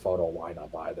use a photo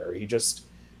lineup either. He just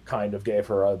kind of gave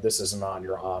her a "this isn't on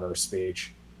your honor"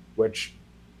 speech, which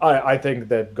I think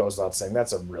that goes without saying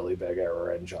that's a really big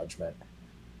error in judgment.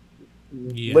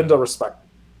 Yeah. Linda respect,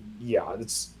 yeah,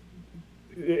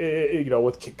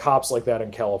 with cops like that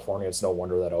in California, it's no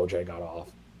wonder that OJ got off.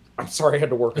 I'm sorry I had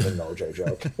to work in an OJ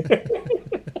joke.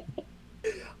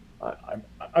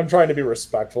 I'm trying to be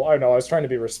respectful. I know I was trying to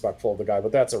be respectful of the guy,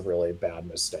 but that's a really bad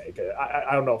mistake.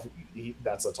 I don't know if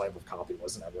that's the type of cop he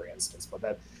was in every instance, but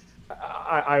that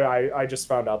I just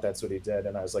found out that's what he did,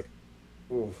 and I was like,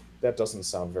 ooh, that doesn't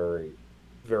sound very,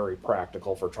 very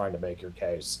practical for trying to make your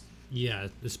case. Yeah,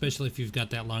 especially if you've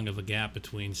got that long of a gap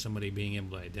between somebody being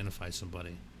able to identify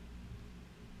somebody.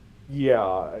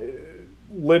 Yeah,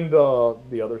 Linda,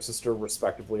 the other sister,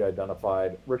 respectively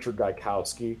identified Richard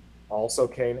Gaikowski, also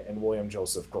Kane, and William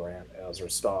Joseph Grant as her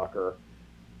stalker.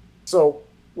 So,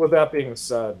 with that being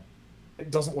said,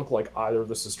 it doesn't look like either of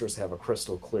the sisters have a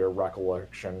crystal clear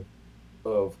recollection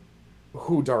of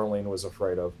who Darlene was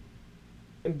afraid of.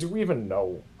 And do we even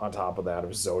know, on top of that,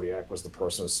 if Zodiac was the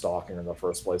person who's stalking her in the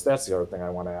first place? That's the other thing I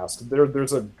want to ask.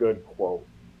 There's a good quote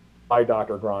by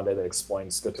Dr. Grande that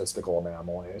explains statistical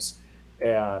anomalies.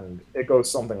 And it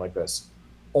goes something like this.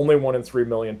 Only 1 in 3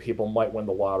 million people might win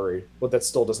the lottery, but that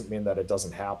still doesn't mean that it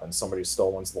doesn't happen. Somebody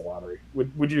still wins the lottery.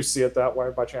 Would you see it that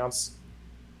way by chance?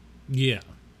 Yeah.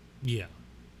 Yeah.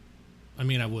 I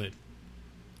mean, I would.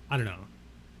 I don't know.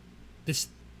 This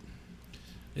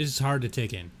is hard to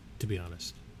take in, to be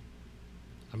honest.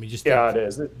 I mean, Yeah, it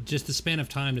is. just the span of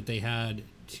time that they had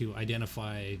to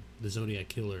identify the Zodiac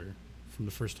killer from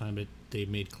the first time that they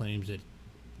made claims that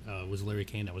was Larry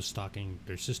Kane that was stalking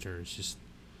their sister. It just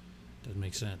doesn't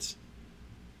make sense.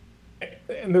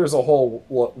 And there's a whole,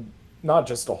 well, not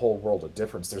just a whole world of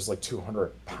difference. There's like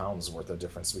 200 pounds worth of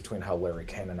difference between how Larry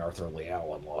Kane and Arthur Lee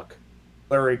Allen look.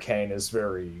 Larry Kane is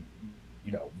very,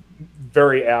 you know,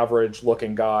 very average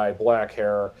looking guy, black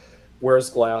hair, wears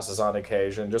glasses on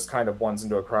occasion, just kind of blends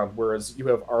into a crowd. Whereas you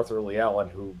have Arthur Lee Allen,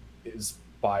 who is,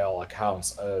 by all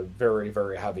accounts, a very,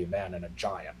 very heavy man and a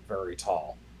giant, very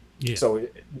tall. Yeah. So,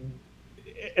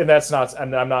 and that's not,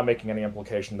 and I'm not making any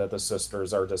implication that the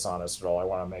sisters are dishonest at all. I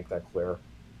want to make that clear.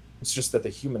 It's just that the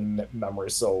human memory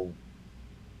is so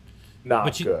But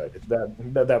not you, good.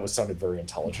 That was sounded very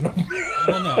intelligent.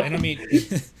 well, no, and I mean,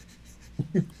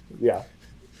 Yeah.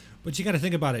 but you got to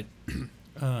think about it.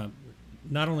 Uh,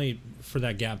 Not only for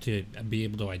that gap to be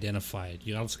able to identify it,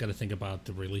 you also got to think about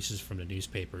the releases from the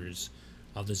newspapers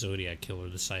of the Zodiac killer,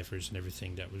 the ciphers, and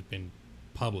everything that was been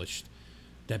published.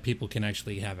 That people can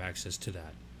actually have access to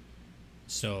that.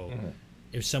 So,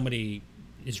 if somebody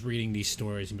is reading these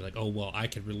stories and be like, "Oh, well, I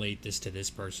could relate this to this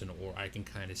person," or I can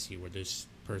kind of see where this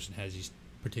person has these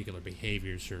particular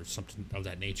behaviors or something of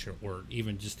that nature, or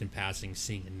even just in passing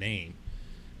seeing a name,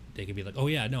 they can be like, "Oh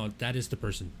yeah, no, that is the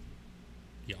person.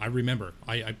 Yeah, I remember.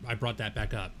 I brought that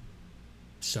back up."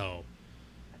 So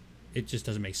it just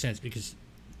doesn't make sense because,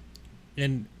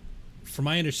 and from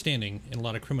my understanding, in a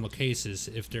lot of criminal cases,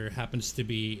 if there happens to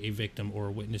be a victim or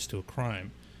a witness to a crime,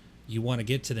 you want to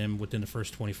get to them within the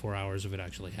first 24 hours of it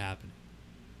actually happening.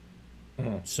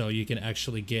 So you can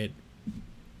actually get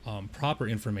proper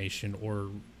information or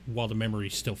while the memory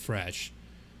is still fresh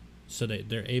so that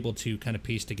they're able to kind of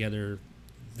piece together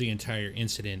the entire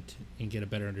incident and get a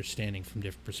better understanding from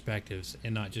different perspectives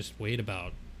and not just wait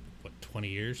about, 20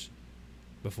 years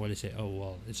before they say, oh,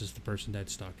 well, it's just the person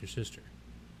that stalked your sister.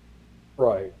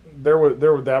 Right. There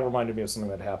were that reminded me of something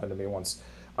that happened to me once.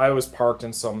 I was parked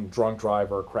and some drunk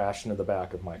driver crashed into the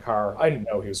back of my car. I didn't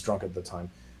know he was drunk at the time.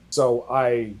 So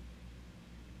I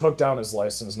took down his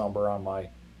license number on my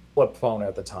flip phone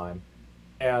at the time.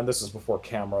 And this is before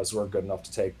cameras were good enough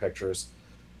to take pictures.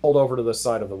 Pulled over to the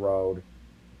side of the road,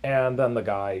 and then the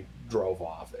guy drove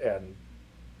off. And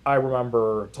I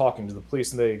remember talking to the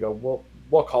police, and they go, "Well,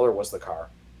 what color was the car?"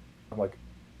 I'm like,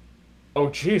 "Oh,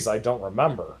 geez, I don't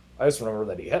remember. I just remember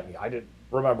that he hit me. I didn't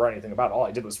remember anything about it. All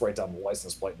I did was write down the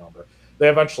license plate number." They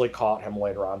eventually caught him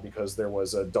later on because there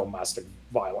was a domestic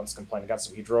violence complaint against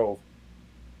him. He drove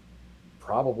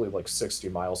probably like 60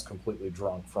 miles completely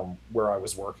drunk from where I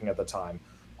was working at the time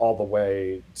all the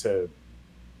way to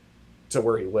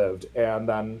where he lived. And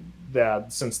then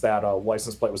that since that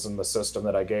license plate was in the system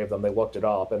that I gave them, they looked it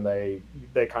up and they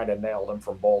kind of nailed him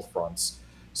from both fronts.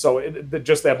 So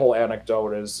just that whole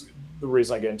anecdote is the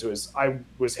reason I get into is I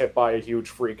was hit by a huge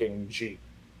freaking Jeep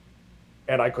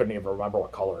and I couldn't even remember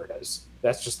what color it is.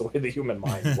 That's just the way the human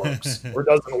mind works or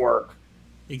doesn't work.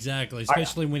 Exactly,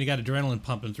 especially when you got adrenaline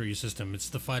pumping through your system. It's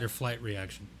the fight or flight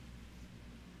reaction.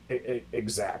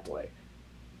 Exactly.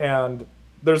 And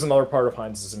there's another part of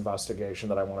Heinz's investigation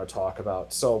that I want to talk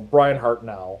about. So Brian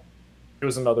Hartnell, he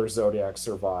was another Zodiac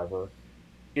survivor.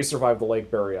 He survived the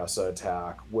Lake Berryessa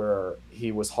attack where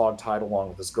he was hogtied along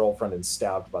with his girlfriend and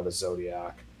stabbed by the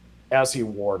Zodiac as he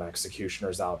wore an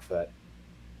executioner's outfit.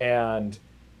 And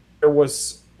there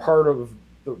was part of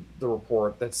the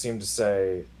report that seemed to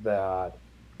say that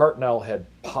Hartnell had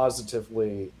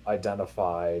positively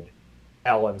identified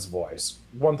Alan's voice.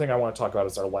 One thing I want to talk about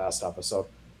is our last episode.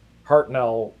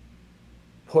 Hartnell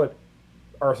put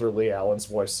Arthur Lee Allen's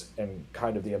voice in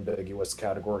kind of the ambiguous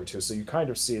category too. So you kind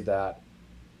of see that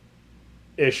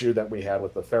issue that we had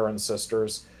with the Farron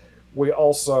sisters. We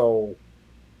also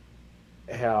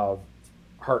have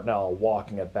Hartnell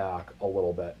walking it back a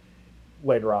little bit.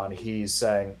 Later on, he's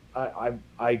saying,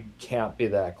 I can't be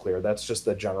that clear. That's just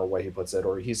the general way he puts it.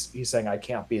 Or he's saying, I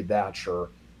can't be that sure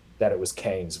that it was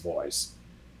Kane's voice.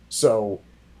 So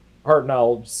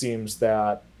Hartnell seems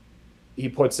that he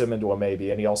puts him into a maybe,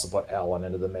 and he also put Allen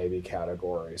into the maybe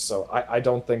category. So I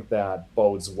don't think that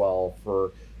bodes well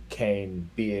for Kane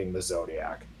being the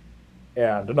Zodiac.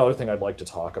 And another thing I'd like to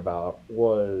talk about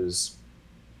was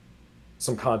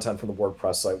some content from the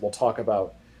WordPress site. We'll talk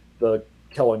about the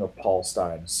killing of Paul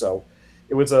Stein. So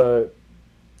it was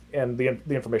and the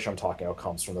information I'm talking about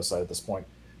comes from the site at this point.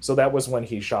 So that was when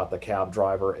he shot the cab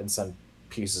driver and sent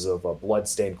pieces of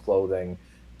blood-stained clothing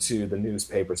to the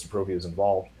newspapers to prove he was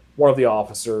involved. One of the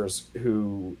officers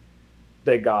who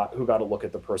who got a look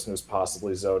at the person who's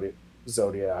possibly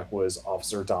Zodiac was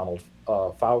Officer Donald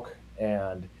Falk,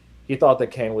 and he thought that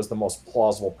Kane was the most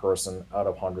plausible person out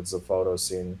of hundreds of photos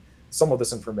seen. Some of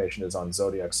this information is on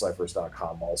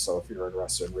zodiacciphers.com also, if you're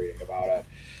interested in reading about it.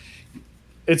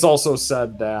 It's also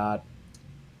said that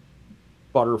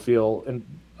Butterfield, and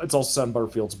it's also said on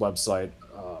Butterfield's website,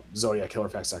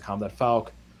 ZodiacKillerFacts.com, that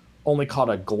Falk only caught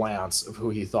a glance of who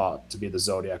he thought to be the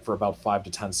Zodiac for about 5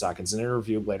 to 10 seconds. In an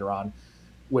interview later on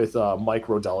with Mike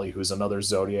Rodelli, who's another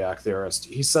Zodiac theorist,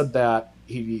 he said that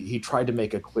he tried to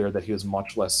make it clear that he was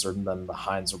much less certain than the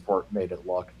Hines report made it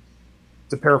look.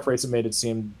 To paraphrase, it made it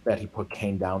seem that he put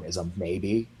Kane down as a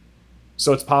maybe.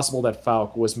 So it's possible that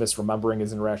Falk was misremembering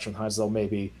his interaction with Hines, though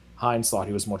maybe Hines thought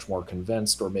he was much more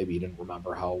convinced, or maybe he didn't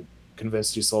remember how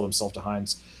convinced he sold himself to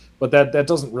Hines. But that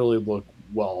doesn't really look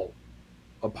well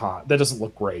upon. That doesn't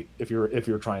look great if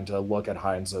you're trying to look at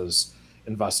Hines's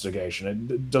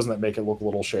investigation. Doesn't that make it look a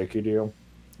little shaky to you?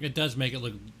 It does make it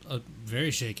look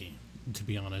very shaky, to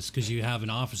be honest, because you have an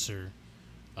officer,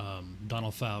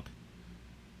 Donald Falk,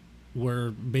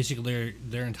 where basically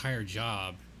their entire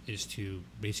job is to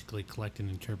basically collect and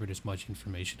interpret as much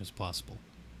information as possible,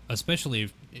 especially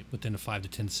within a 5 to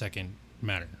 10 second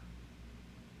matter.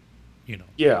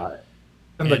 Yeah,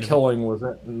 and the killing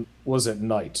was at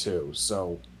night too,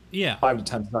 so yeah, 5 to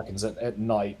 10 seconds at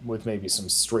night with maybe some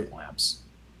street lamps.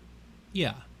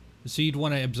 Yeah, so you'd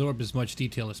want to absorb as much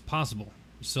detail as possible.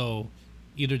 So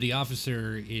either the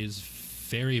officer is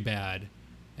very bad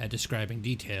at describing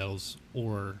details,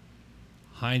 or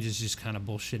Hines is just kind of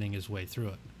bullshitting his way through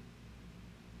it.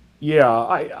 Yeah,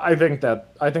 I think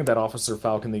that Officer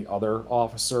Falcon, the other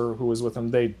officer who was with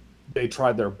him, they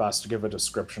tried their best to give a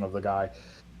description of the guy,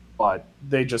 but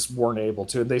they just weren't able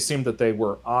to. They seemed that they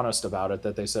were honest about it,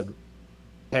 that they said,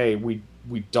 hey, we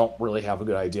don't really have a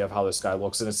good idea of how this guy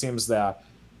looks. And it seems that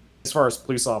as far as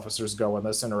police officers go in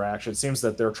this interaction, it seems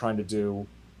that they're trying to do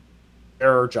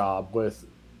their job with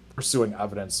pursuing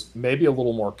evidence maybe a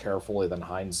little more carefully than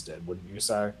Hines did, wouldn't you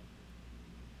say?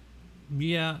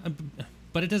 Yeah,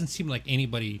 but it doesn't seem like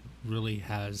anybody really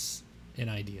has an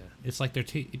idea. It's like they're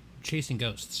chasing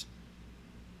ghosts.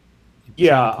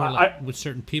 Yeah, with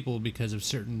certain people because of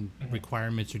certain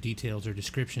requirements or details or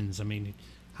descriptions. I mean,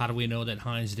 how do we know that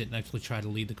Hines didn't actually try to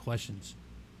lead the questions?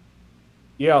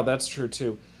 yeah, that's true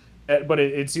too. But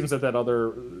it seems that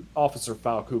other Officer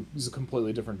Falk, who is a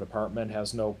completely different department,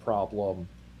 has no problem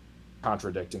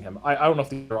contradicting him. I don't know if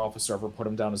the other officer ever put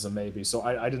him down as a maybe, so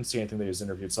I didn't see anything that he was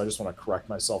interviewed, so I just want to correct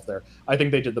myself there. I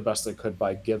think they did the best they could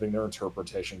by giving their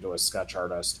interpretation to a sketch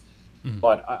artist. Mm-hmm.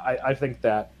 But I think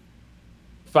that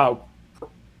Falk,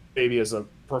 maybe as a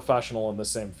professional in the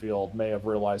same field, may have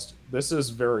realized this is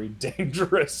very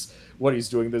dangerous what he's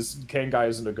doing. This Kane guy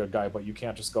isn't a good guy, but you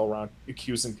can't just go around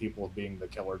accusing people of being the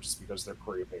killer just because they're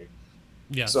creepy.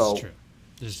 Yeah, so,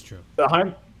 this is true.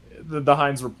 The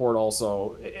Hines report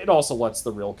also lets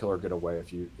the real killer get away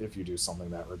if you do something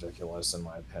that ridiculous, in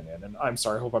my opinion. And I'm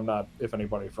sorry, I hope I'm not, if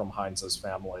anybody from Hines's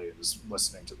family is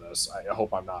listening to this, I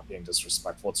hope I'm not being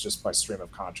disrespectful. It's just my stream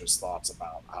of conscious thoughts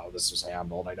about how this was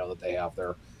handled. I know that they have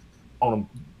their own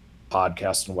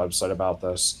podcast and website about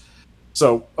this.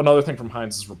 So another thing from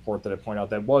Hines's report that I point out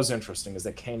that was interesting is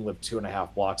that Kane lived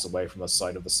 2.5 blocks away from the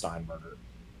site of the Stein murder.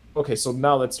 Okay, so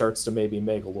now that starts to maybe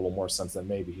make a little more sense that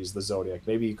maybe he's the Zodiac.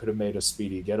 Maybe he could have made a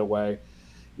speedy getaway.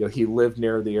 He lived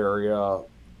near the area,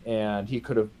 and he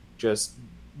could have just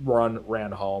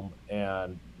ran home,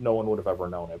 and no one would have ever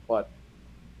known it. But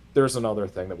there's another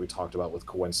thing that we talked about with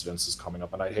coincidences coming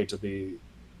up, and I'd hate to be,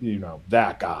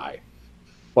 that guy.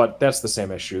 But that's the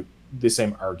same issue, the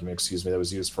same argument, that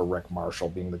was used for Rick Marshall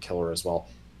being the killer as well.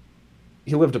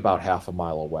 He lived about half a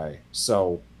mile away.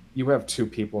 So you have two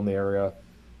people in the area.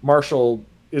 Marshall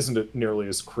isn't nearly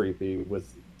as creepy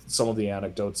with some of the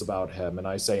anecdotes about him, and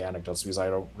I say anecdotes because I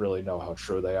don't really know how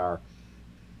true they are,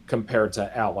 compared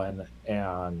to Allen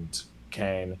and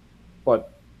Kane.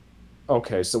 But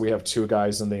okay, so we have two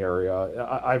guys in the area.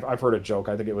 I've heard a joke,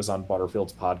 I think it was on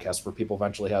Butterfield's podcast, where people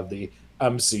eventually have the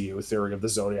MCU theory of the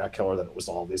Zodiac killer, that it was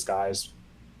all these guys.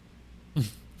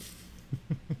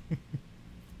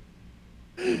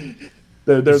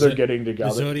 they're getting together.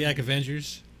 The Zodiac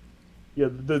Avengers? Yeah,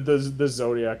 the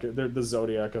Zodiac, they're the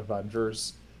Zodiac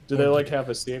Avengers. Do they like have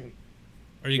a scene?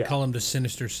 Or you call them the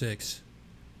Sinister Six?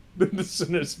 The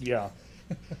Sinister, yeah.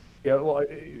 Yeah, well,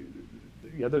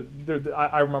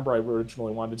 I remember I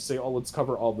originally wanted to say, let's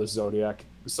cover all the Zodiac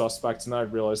suspects, and then I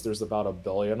realized there's about 1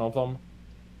 billion of them.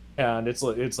 And it's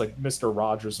like Mr.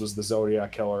 Rogers was the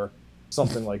Zodiac killer,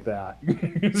 something like that.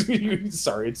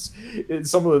 Sorry,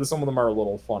 it's some of them are a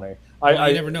little funny. Well,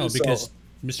 you never know, because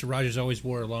Mr. Rogers always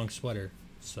wore a long sweater,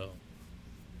 so.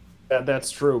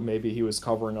 That's true. Maybe he was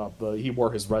covering up he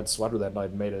wore his red sweater that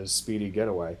night and made a speedy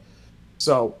getaway.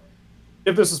 So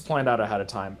if this was planned out ahead of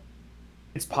time,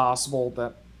 it's possible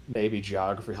that maybe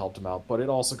geography helped him out, but it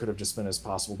also could have just been as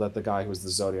possible that the guy who was the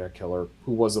Zodiac killer,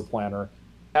 who was a planner,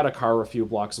 had a car a few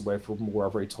blocks away from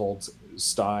wherever he told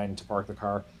Stein to park the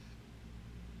car,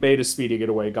 made a speedy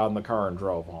getaway, got in the car, and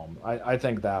drove home. I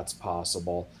think that's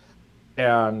possible.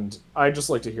 And I just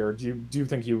like to hear, do you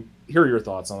think you hear your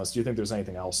thoughts on this? Do you think there's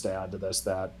anything else to add to this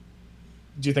that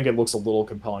do you think it looks a little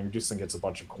compelling, or do you just think it's a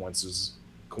bunch of I think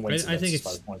coincidences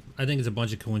by the it's point? I think it's a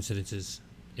bunch of coincidences,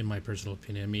 in my personal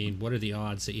opinion. I mean, what are the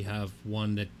odds that you have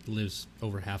one that lives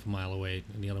over half a mile away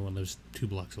and the other one lives 2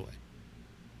 blocks away?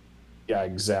 Yeah,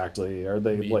 exactly. Are I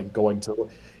they mean, like going to?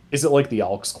 Is it like the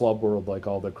Elks Club where like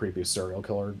all the creepy serial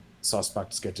killer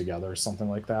suspects get together or something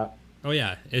like that? oh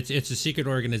yeah, it's a secret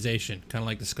organization, kind of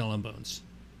like the Skull and Bones.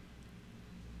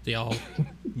 They all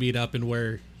meet up and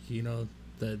wear,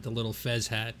 the little fez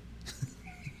hat.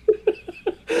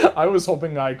 I was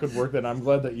hoping I could work that. I'm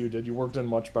glad that you did. You worked in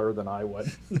much better than I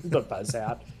would. The Fez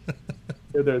hat.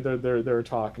 They're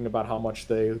talking about how much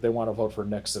they want to vote for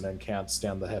Nixon and can't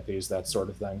stand the hippies, that sort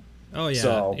of thing. Oh yeah,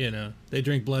 So they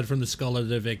drink blood from the skull of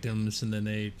their victims, and then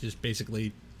they just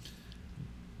basically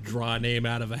draw a name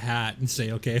out of a hat and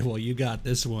say, "Okay, well, you got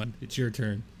this one. It's your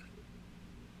turn."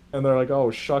 and they're like,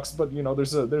 oh shucks, but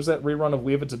there's that rerun of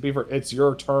Leave It to Beaver. It's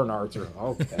your turn, Arthur.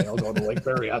 Okay, I'll go to Lake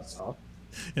Berryessa.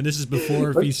 And this is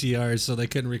before VCRs, so they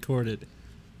couldn't record it.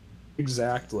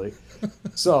 Exactly.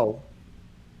 So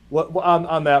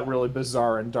on that really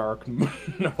bizarre and dark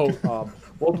note,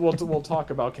 we'll talk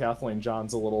about Kathleen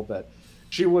Johns a little bit.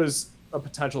 She was a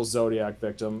potential Zodiac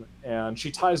victim, and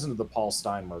she ties into the Paul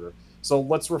Stein murder. So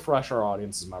let's refresh our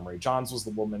audience's memory. Johns was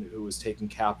the woman who was taken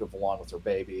captive along with her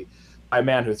baby by a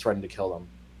man who threatened to kill them.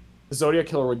 The Zodiac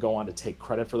killer would go on to take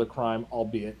credit for the crime,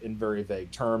 albeit in very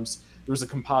vague terms. There was a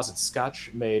composite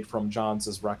sketch made from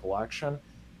Johns's recollection,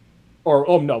 or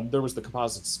oh no, there was the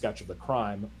composite sketch of the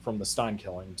crime from the Stein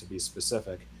killing, to be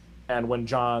specific. And when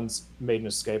Johns made an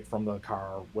escape from the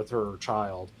car with her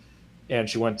child, and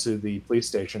she went to the police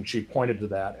station, she pointed to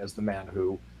that as the man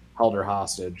who held her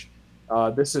hostage.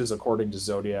 This is according to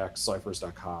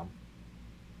ZodiacCiphers.com.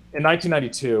 In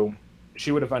 1992,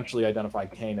 she would eventually identify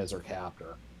Kane as her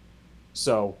captor.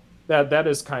 So that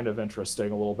is kind of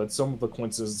interesting a little bit. Some of the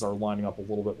coincidences are lining up a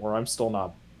little bit where I'm still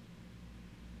not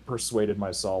persuaded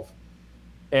myself.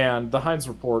 And the Hines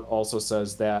report also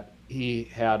says that he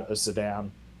had a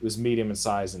sedan. It was medium in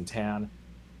size and tan.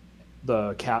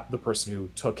 The person who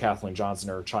took Kathleen Johnson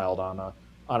and her child on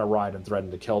a ride and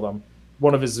threatened to kill them.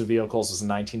 One of his vehicles is a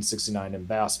 1969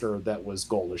 Ambassador that was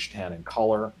goldish tan in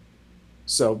color.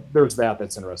 So there's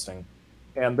that's interesting.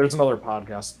 And there's another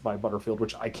podcast by Butterfield,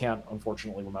 which I can't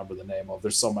unfortunately remember the name of.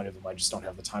 There's so many of them, I just don't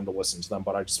have the time to listen to them,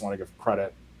 but I just want to give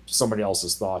credit to somebody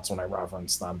else's thoughts when I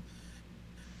reference them.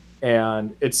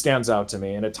 And it stands out to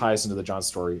me, and it ties into the John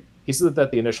story. He said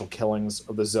that the initial killings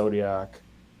of the Zodiac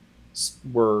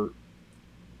were,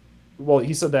 well,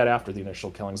 he said that after the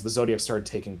initial killings, the Zodiac started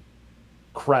taking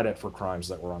credit for crimes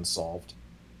that were unsolved.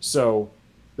 So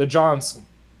the Johns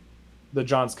the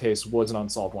Johns case was an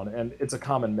unsolved one, and it's a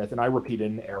common myth. And I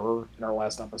repeated an error in our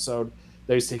last episode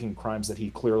that he's taking crimes that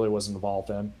he clearly was involved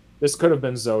in. This could have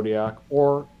been Zodiac,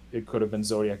 or it could have been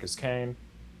Zodiac as Kane,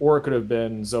 or it could have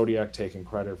been Zodiac taking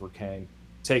credit for Kane.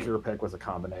 Take your pick with a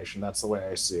combination. That's the way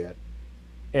I see it.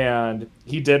 And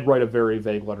he did write a very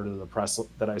vague letter to the press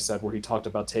that I said, where he talked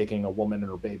about taking a woman and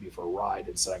her baby for a ride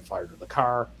and setting fire to the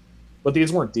car. But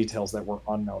these weren't details that were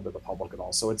unknown to the public at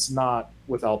all. So it's not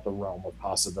without the realm of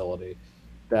possibility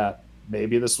that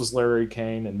maybe this was Larry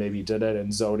Kane and maybe he did it.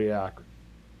 And Zodiac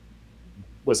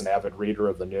was an avid reader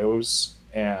of the news.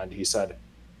 And he said,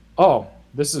 oh,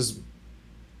 there's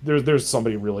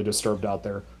somebody really disturbed out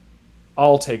there.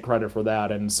 I'll take credit for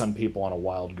that and send people on a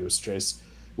wild goose chase.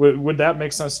 Would that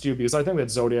make sense to you? Because I think that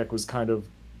Zodiac was kind of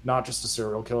not just a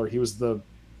serial killer. He was the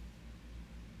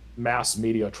mass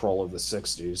media troll of the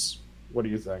 60s. What do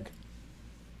you think?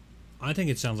 I think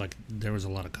it sounds like there was a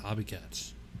lot of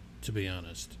copycats, to be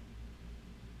honest.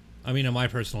 I mean, in my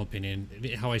personal opinion,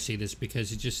 how I see this,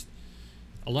 because it just,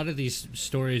 a lot of these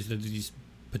stories that these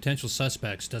potential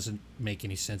suspects doesn't make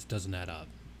any sense, doesn't add up.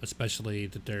 Especially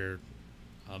that their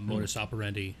modus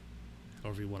operandi,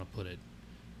 however you want to put it.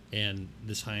 And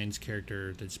this Hines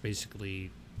character that's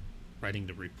basically writing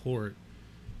the report,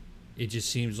 it just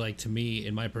seems like, to me,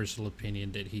 in my personal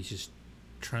opinion, that he's just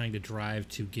trying to drive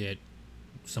to get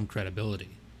some credibility.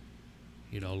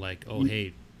 Like, oh,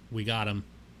 hey, we got him.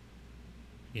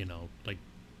 Like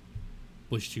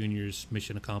Bush Jr.'s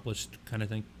mission accomplished kind of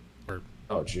thing. Or,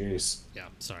 oh, jeez. yeah,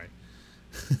 sorry.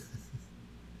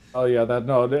 Oh yeah, that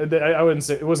no, I wouldn't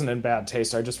say it wasn't in bad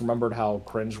taste. I just remembered how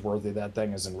cringeworthy that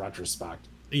thing is in retrospect.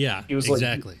 Yeah, He was like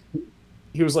exactly.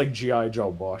 he was like GI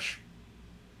Joe Bush.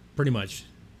 Pretty much.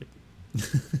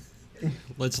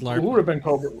 Let's Who LARP. would have been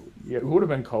Cobra? Yeah, who would have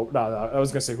been Cobra? No, I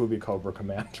was gonna say who would be Cobra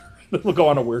Commander. We'll go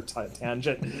on a weird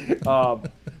tangent.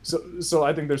 So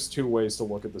I think there's two ways to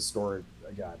look at the story.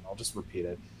 Again, I'll just repeat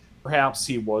it. Perhaps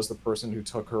he was the person who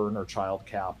took her and her child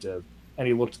captive, and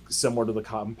he looked similar to the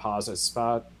composite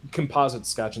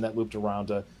sketch, and that looped around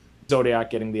to Zodiac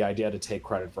getting the idea to take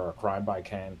credit for a crime by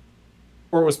Kane,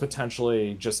 or it was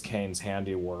potentially just Kane's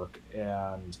handiwork,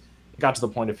 and it got to the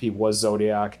point if he was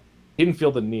Zodiac, he didn't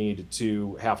feel the need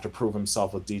to have to prove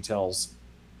himself with details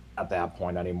at that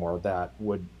point anymore that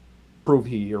would prove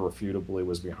he irrefutably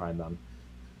was behind them.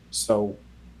 So,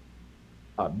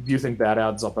 do you think that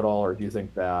adds up at all, or do you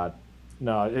think that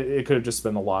no, it could have just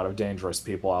been a lot of dangerous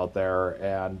people out there,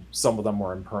 and some of them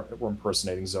were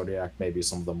impersonating Zodiac. Maybe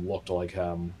some of them looked like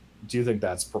him. Do you think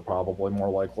that's probably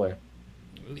more likely?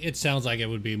 It sounds like it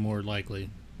would be more likely,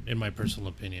 in my personal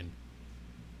opinion.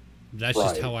 That's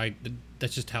just Right. how I.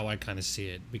 That's just how I kind of see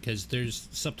it, because there's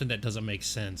something that doesn't make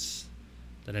sense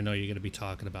that I know you're going to be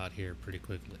talking about here pretty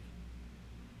quickly.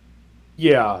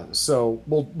 Yeah. So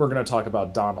we're going to talk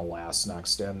about Donna Lass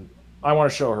next, and I want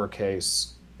to show her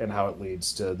case and how it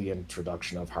leads to the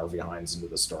introduction of Harvey Hines into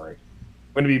the story.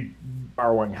 I'm going to be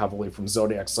borrowing heavily from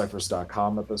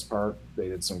ZodiacCiphers.com at this part. They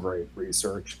did some great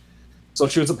research. So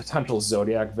she was a potential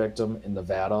Zodiac victim in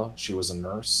Nevada. She was a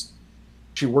nurse.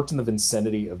 She worked in the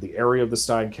vicinity of the area of the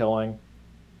Stein killing,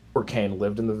 where Kane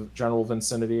lived in the general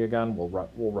vicinity again.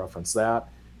 We'll reference that.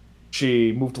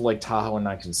 She moved to Lake Tahoe in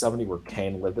 1970, where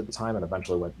Kane lived at the time and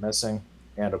eventually went missing.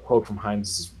 And a quote from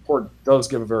Hines' report does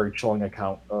give a very chilling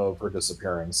account of her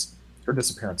disappearance. Her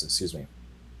disappearance, excuse me.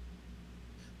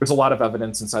 There's a lot of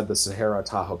evidence inside the Sahara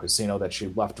Tahoe casino that she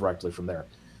left directly from there.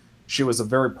 She was a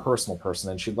very personal person,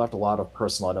 and she left a lot of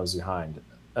personal items behind: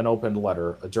 an opened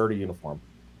letter, a dirty uniform,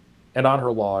 and on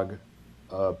her log,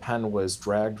 a pen was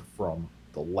dragged from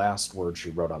the last word she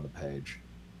wrote on the page.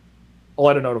 I'll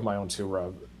add a note of my own too,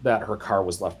 Rev, that her car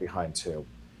was left behind too.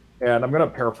 And I'm going to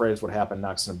paraphrase what happened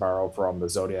next and borrow from the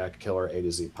Zodiac Killer A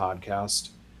to Z podcast.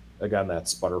 Again,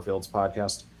 that's Butterfield's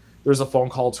podcast. There's a phone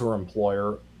call to her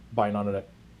employer by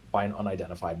by an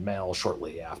unidentified male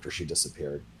shortly after she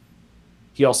disappeared.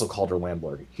 He also called her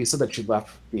landlord. He said that she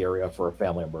left the area for a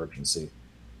family emergency.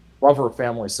 However, her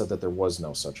family said that there was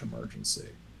no such emergency.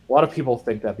 A lot of people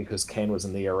think that because Kane was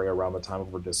in the area around the time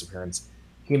of her disappearance,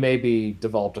 he maybe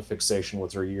developed a fixation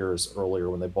with her years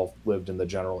earlier when they both lived in the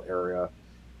general area.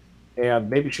 And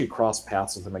maybe she crossed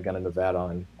paths with him again in Nevada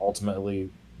and ultimately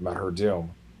met her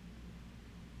doom.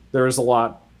 There is a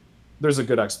lot, there's a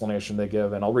good explanation they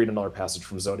give, and I'll read another passage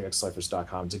from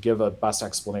ZodiacCiphers.com to give a best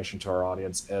explanation to our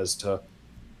audience as to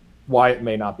why it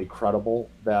may not be credible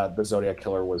that the Zodiac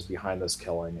Killer was behind this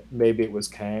killing. Maybe it was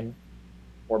Kane,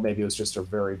 or maybe it was just a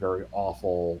very, very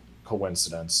awful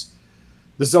coincidence.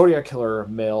 The Zodiac Killer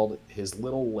mailed his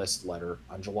little list letter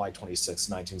on July 26,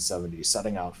 1970,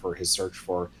 setting out for his search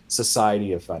for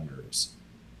society offenders.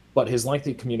 But his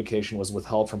lengthy communication was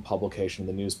withheld from publication in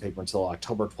the newspaper until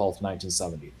October 12,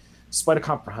 1970. Despite a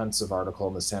comprehensive article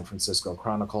in the San Francisco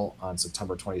Chronicle on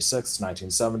September 26,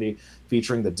 1970,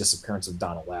 featuring the disappearance of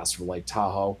Donna Lass from Lake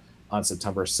Tahoe on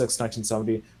September 6,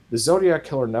 1970, the Zodiac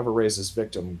Killer never raised his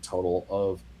victim total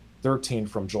of 13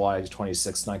 from July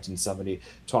 26, 1970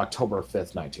 to October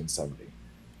 5th, 1970.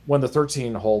 When the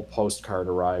 13-hole postcard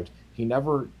arrived, he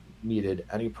never needed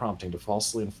any prompting to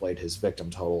falsely inflate his victim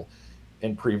total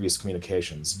in previous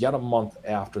communications. Yet a month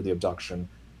after the abduction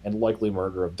and likely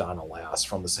murder of Donna Lass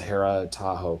from the Sahara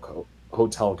Tahoe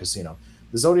Hotel and Casino,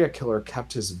 the Zodiac Killer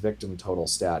kept his victim total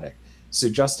static,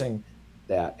 suggesting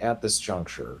that at this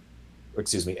juncture,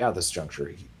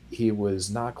 he was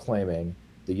not claiming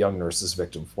the young nurse's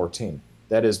victim 14.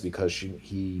 That is because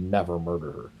he never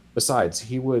murdered her. Besides,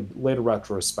 he would later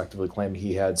retrospectively claim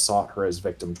he had sought her as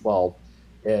victim 12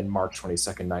 in the March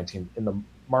 22nd,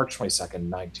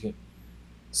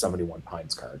 1971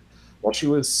 Pines card, while she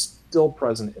was still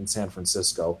present in San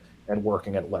Francisco and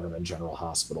working at Letterman General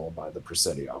Hospital by the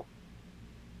Presidio.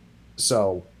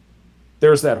 So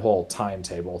there's that whole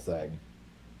timetable thing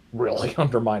really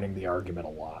undermining the argument a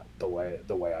lot, the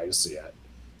way I see it.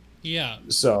 Yeah.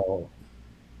 So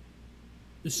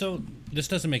So this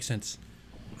doesn't make sense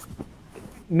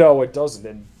no, it doesn't,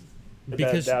 and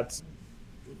because that's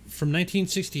from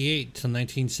 1968 to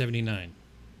 1979,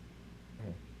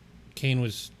 Kane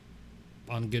was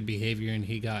on good behavior and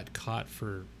he got caught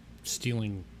for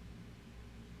stealing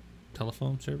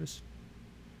telephone service.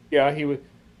 yeah, he was.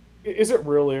 Is it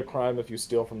really a crime if you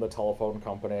steal from the telephone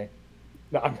company?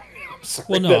 No, I'm Well,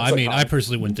 sorry, no, that's I a mean, I comment.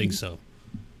 personally wouldn't think so,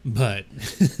 but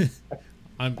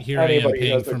here I am Anybody who paying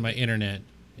knows for it. my internet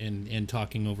and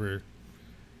talking over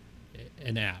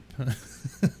an app.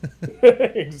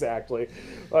 Exactly.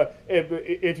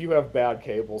 If you have bad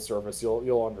cable service,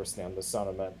 you'll understand the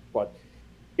sentiment. But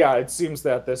yeah, it seems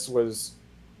that this was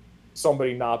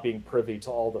somebody not being privy to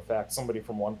all the facts, somebody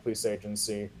from one police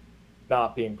agency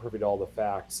not being privy to all the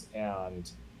facts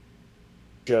and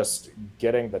just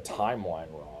getting the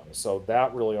timeline wrong. So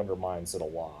that really undermines it a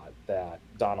lot that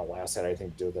Donna Lass had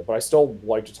anything to do with it. But I still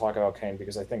like to talk about Kane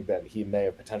because I think that he may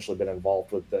have potentially been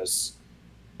involved with this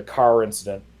the car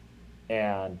incident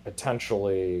and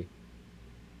potentially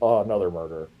another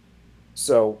murder.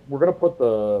 So we're gonna put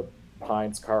the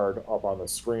Pines card up on the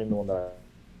screen, the one that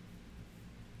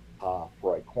top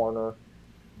right corner.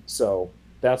 So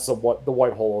that's what the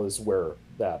white hole is where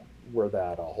that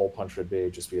hole punch would be,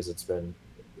 just because it's been,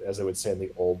 as I would say in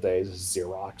the old days,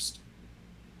 Xeroxed.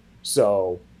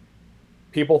 So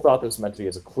people thought this meant to be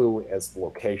as a clue as the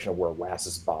location of where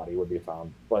Lass's body would be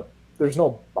found, but there's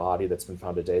no body that's been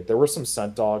found to date. There were some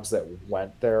scent dogs that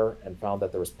went there and found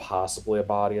that there was possibly a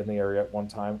body in the area at one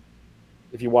time.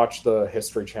 If you watch the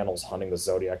History Channel's Hunting the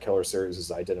Zodiac Killer series,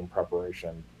 as I did in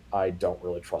preparation, I don't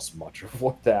really trust much of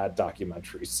what that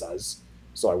documentary says,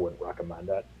 so I wouldn't recommend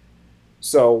it.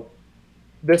 So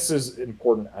this is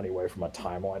important anyway from a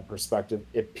timeline perspective.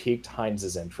 It piqued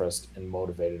Heinz's interest and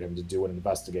motivated him to do an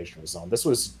investigation of his own. This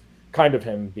was kind of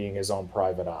him being his own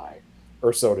private eye,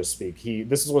 or so to speak.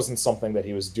 This wasn't something that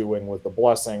he was doing with the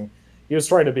blessing. He was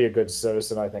trying to be a good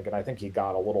citizen, I think, and I think he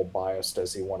got a little biased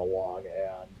as he went along.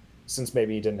 And since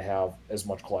maybe he didn't have as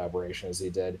much collaboration as he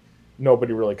did,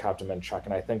 nobody really kept him in check.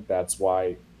 And I think that's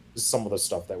why some of the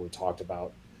stuff that we talked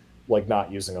about, like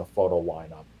not using a photo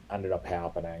lineup, ended up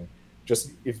happening.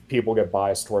 Just if people get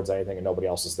biased towards anything and nobody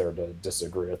else is there to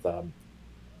disagree with them,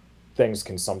 things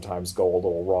can sometimes go a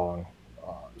little wrong.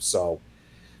 So,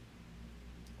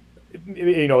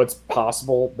 it's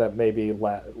possible that maybe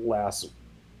Lass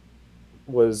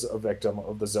was a victim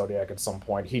of the Zodiac at some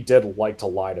point. He did like to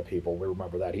lie to people. We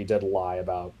remember that he did lie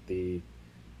about the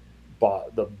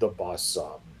bus.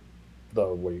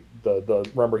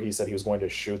 The remember he said he was going to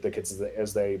shoot the kids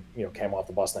as they came off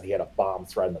the bus, and then he had a bomb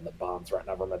threat, and then the bomb threat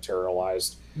never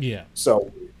materialized. Yeah. So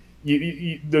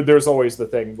there's always the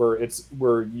thing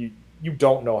where you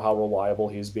don't know how reliable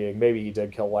he's being. Maybe he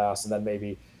did kill Lass, and then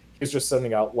maybe he's just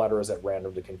sending out letters at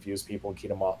random to confuse people and keep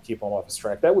him off his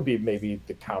track. That would be maybe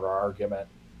the counter argument.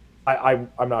 I'm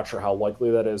not sure how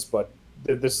likely that is, but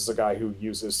this is a guy who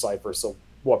uses cipher. So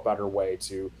what better way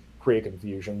to create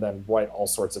confusion than write all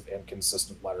sorts of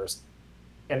inconsistent letters?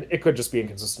 And it could just be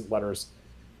inconsistent letters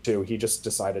too. He just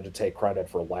decided to take credit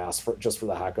for Lass for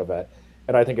the heck of it.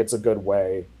 And I think it's a good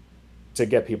way to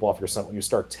get people off your scent when you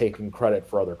start taking credit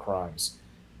for other crimes.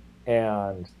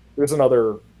 And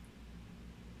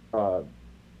uh,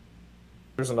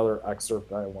 there's another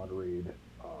excerpt I want to read.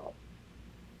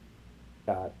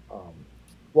 That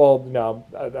well, no,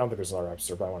 I don't think there's another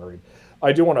excerpt I want to read.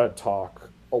 I do want to talk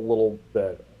a little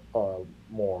bit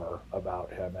more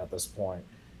about him at this point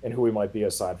and who he might be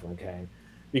aside from Kane,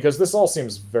 because this all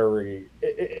seems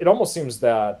it almost seems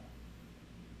that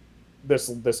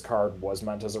this card was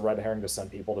meant as a red herring to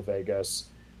send people to Vegas.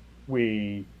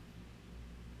 We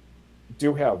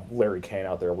do have Larry Kane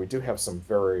out there. We do have some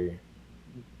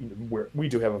we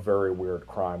do have a very weird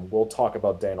crime. We'll talk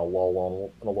about Dana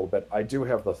Lolo in a little bit. I do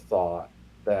have the thought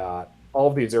that all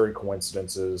of these eerie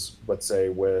coincidences, let's say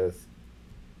with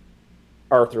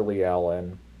Arthur Lee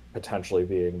Allen potentially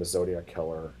being the Zodiac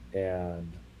killer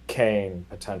and Kane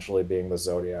potentially being the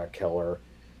Zodiac killer,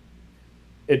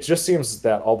 it just seems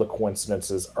that all the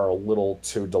coincidences are a little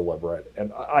too deliberate.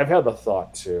 And I've had the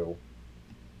thought too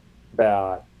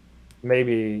that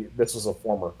maybe this was a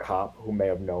former cop who may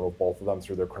have known of both of them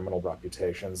through their criminal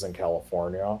reputations in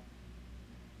California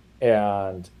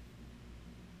and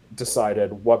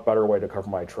decided what better way to cover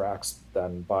my tracks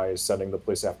than by sending the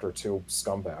police after two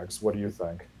scumbags. What do you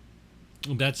think?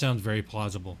 That sounds very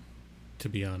plausible, to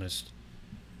be honest.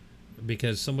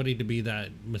 Because somebody to be that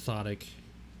methodic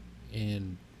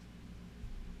and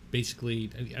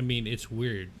basically, I mean, it's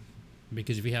weird.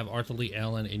 Because if you have Arthur Lee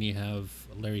Allen and you have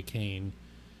Larry Kane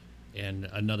and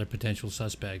another potential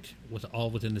suspect with all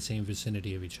within the same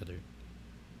vicinity of each other,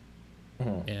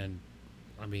 Mhm. and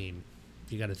I mean,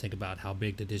 you got to think about how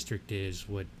big the district is,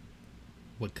 what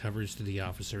coverage do the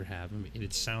officer have. I mean,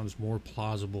 it sounds more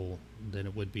plausible than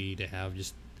it would be to have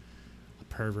just a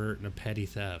pervert and a petty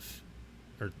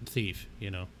thief, you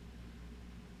know.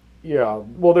 Yeah,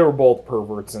 well, they were both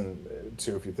perverts, and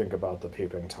too, if you think about the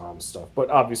peeping tom stuff, but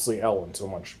obviously Ellen to a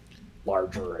much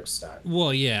larger extent.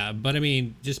 Well, yeah, but I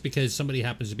mean, just because somebody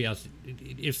happens to be out,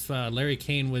 if Larry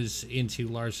Kane was into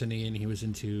larceny and he was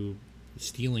into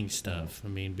stealing Mm. stuff, I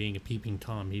mean, being a peeping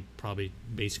tom, he'd probably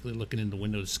basically looking in the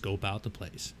window to scope out the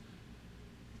place,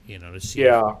 to see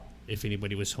Yeah, if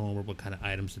anybody was home or what kind of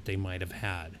items that they might have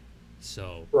had.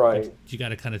 So right. you got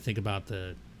to kind of think about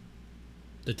the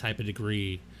type of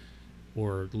degree,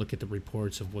 or look at the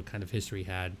reports of what kind of history he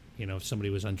had. If somebody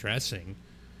was undressing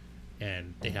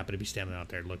and they Mm. happen to be standing out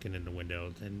there looking in the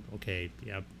window, then okay,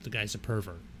 yeah, the guy's a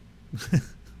pervert.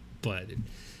 But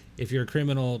if you're a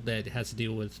criminal that has to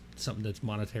deal with something that's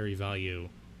monetary value,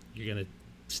 you're gonna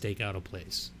stake out a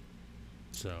place.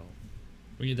 So,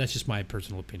 I mean, that's just my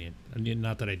personal opinion. I mean,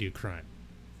 not that I do crime.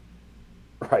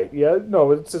 Right. Yeah.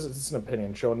 No, it's an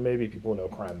opinion show, and maybe people who know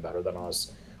crime better than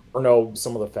us, or know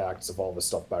some of the facts of all this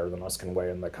stuff better than us, can weigh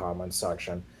in the comments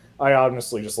section. I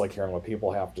honestly just like hearing what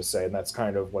people have to say, and that's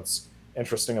kind of what's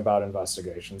interesting about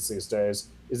investigations these days,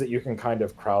 is that you can kind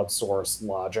of crowdsource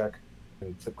logic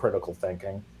and critical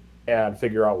thinking, and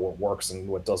figure out what works and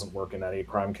what doesn't work in any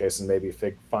crime case, and maybe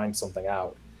find something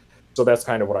out. So that's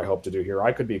kind of what I hope to do here.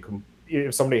 I could be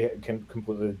if somebody can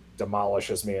completely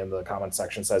demolishes me in the comment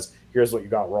section, says, "Here's what you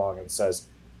got wrong," and says,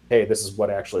 "Hey, this is what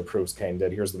actually proves Kane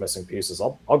did. Here's the missing pieces."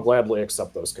 I'll gladly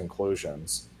accept those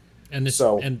conclusions. And this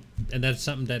So and that's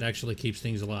something that actually keeps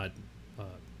things a lot uh,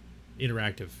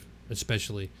 interactive,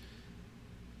 especially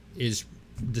is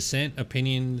dissent,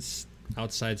 opinions,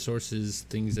 outside sources,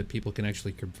 things that people can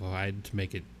actually provide to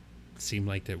make it seem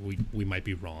like that we might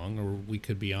be wrong or we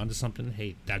could be onto something.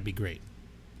 Hey, that'd be great.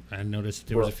 I noticed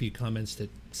there was a we're few comments that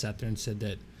sat there and said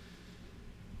that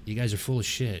you guys are full of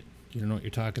shit. You don't know what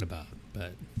you're talking about.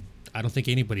 But I don't think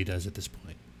anybody does at this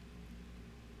point.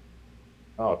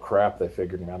 oh crap, they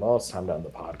figured me out. Oh, it's time to end the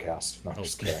podcast. No, I'm Oh,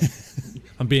 just kidding.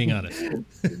 I'm being honest.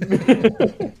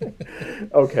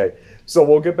 Okay, so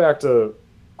we'll get back to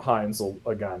Hines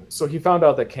again. So he found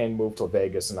out that Kane moved to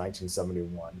Vegas in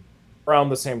 1971. Around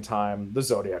the same time, the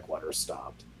Zodiac letters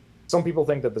stopped. Some people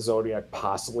think that the Zodiac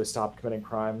possibly stopped committing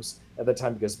crimes at that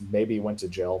time because maybe he went to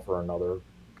jail for another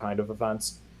kind of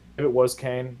offense. If it was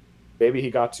Kane, maybe he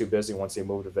got too busy once he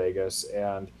moved to Vegas,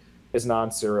 and his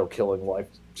non-serial killing life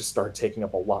just started taking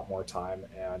up a lot more time,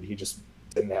 and he just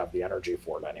didn't have the energy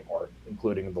for it anymore,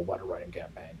 including the letter writing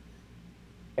campaign.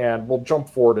 And we'll jump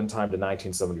forward in time to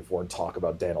 1974 and talk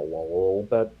about Dana Lowell a little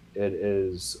bit. It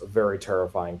is a very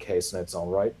terrifying case in its own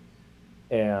right.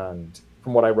 And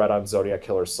from what I read on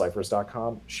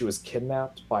ZodiacKillersCiphers.com, she was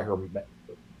kidnapped, and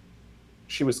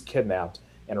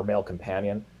her male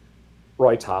companion,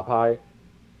 Roy Tophai,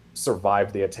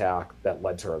 survived the attack that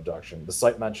led to her abduction. The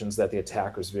site mentions that the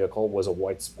attacker's vehicle was a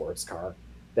white sports car,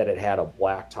 that it had a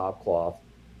black top cloth,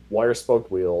 wire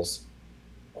spoked wheels,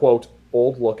 quote,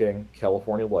 old looking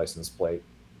California license plate,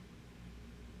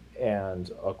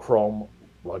 and a chrome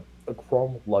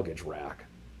luggage rack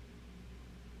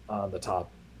on the top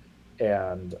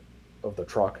and of the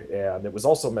truck, and it was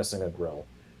also missing a grill.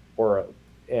 Or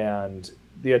and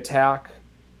the attack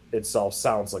itself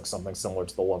sounds like something similar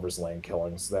to the Lovers Lane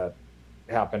killings that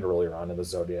happened earlier on in the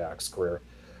Zodiac's career.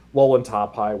 Lowell and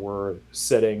Top High were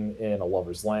sitting in a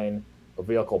Lover's Lane. A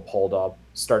vehicle pulled up,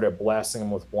 started blasting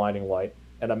them with blinding light,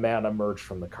 and a man emerged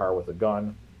from the car with a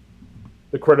gun.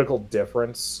 The critical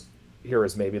difference here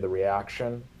is maybe the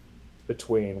reaction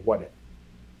between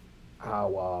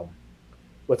how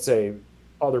let's say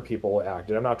other people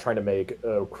acted. I'm not trying to make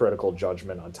a critical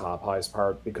judgment on Top High's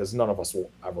part because none of us will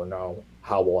ever know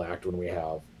how we'll act when we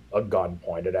have a gun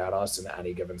pointed at us in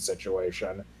any given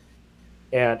situation.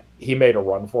 And he made a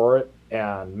run for it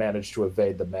and managed to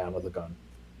evade the man with the gun.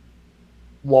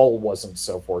 Lowell wasn't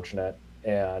so fortunate,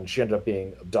 and she ended up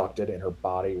being abducted, and her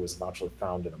body was eventually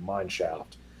found in a mine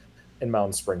shaft in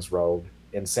Mountain Springs Road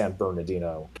in San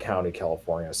Bernardino County,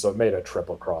 California. So it made a trip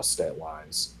across state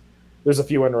lines. There's a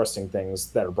few interesting things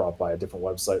that are brought by a different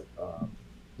website,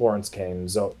 Lawrence Kane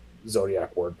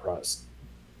Zodiac WordPress.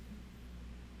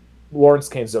 Lawrence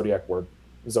Kane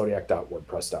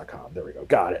Zodiac.wordpress.com. There we go.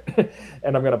 Got it.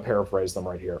 And I'm going to paraphrase them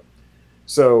right here.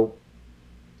 So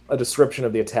a description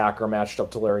of the attacker matched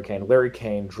up to Larry Kane. Larry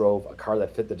Kane drove a car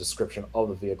that fit the description of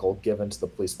the vehicle given to the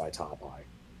police by Top High.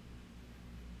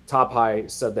 Top High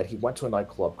said that he went to a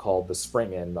nightclub called the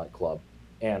Spring Inn nightclub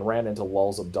and ran into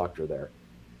Lowell's abductor there.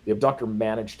 The abductor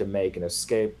managed to make an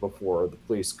escape before the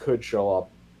police could show up.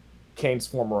 Kane's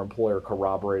former employer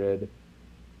corroborated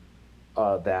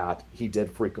that he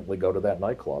did frequently go to that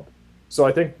nightclub. So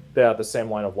I think that the same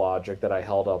line of logic that I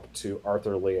held up to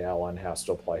Arthur Lee Allen has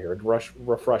to apply here to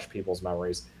refresh people's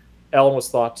memories. Alan was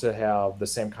thought to have the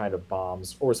same kind of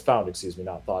bombs, or was found, excuse me,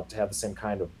 not thought to have the same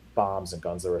kind of bombs and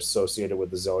guns that were associated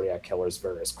with the Zodiac killer's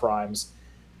various crimes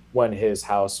when his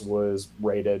house was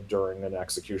raided during an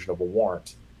execution of a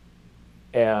warrant.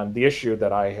 And the issue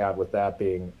that I had with that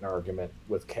being an argument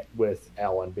with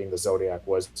Alan being the Zodiac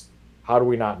was, how do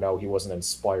we not know he wasn't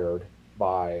inspired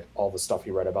by all the stuff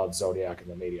he read about Zodiac in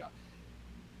the media?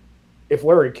 If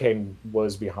Larry Kane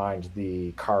was behind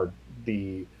the car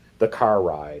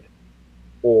ride,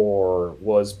 or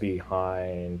was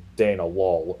behind Dana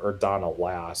Lull or Donna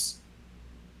Lass,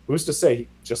 who's to say,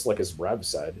 just like his Rev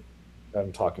said,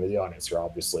 I'm talking to the audience here,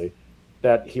 obviously,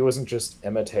 that he wasn't just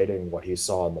imitating what he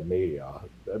saw in the media?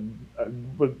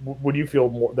 Would you feel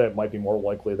more that it might be more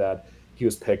likely that he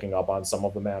was picking up on some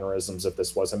of the mannerisms if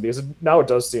this was him? Because now it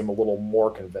does seem a little more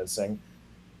convincing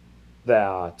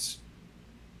that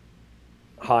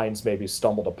Hines maybe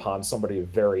stumbled upon somebody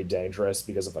very dangerous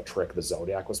because of a trick the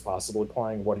Zodiac was possibly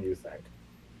playing. What do you think?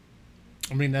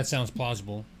 I mean, that sounds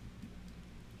plausible,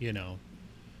 you know.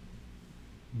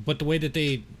 But the way that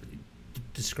they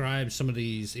describe some of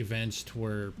these events to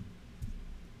where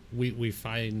we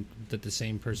find that the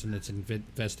same person that's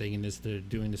investigating this, they're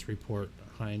doing this report,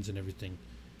 Hines and everything,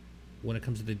 when it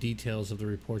comes to the details of the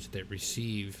reports that they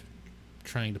receive,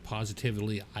 trying to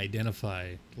positively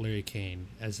identify Larry Kane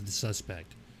as the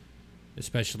suspect.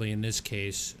 Especially in this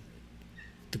case,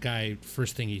 the guy,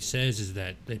 first thing he says is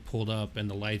that they pulled up and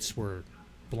the lights were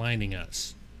blinding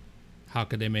us. How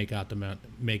could they make out the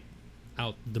make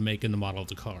and the model of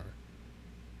the car,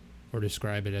 or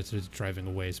describe it as it's driving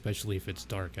away, especially if it's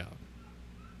dark out?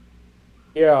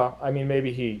 Yeah, I mean,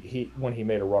 maybe he when he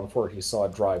made a run for it, he saw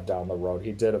it drive down the road.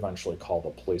 He did eventually call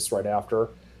the police right after.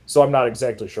 So I'm not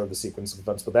exactly sure of the sequence of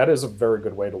events, but that is a very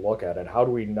good way to look at it. How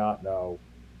do we not know?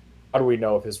 How do we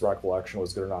know if his recollection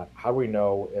was good or not? How do we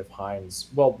know if Hines?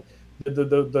 Well,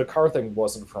 the car thing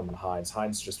wasn't from Hines.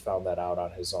 Hines just found that out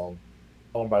on his own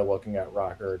by looking at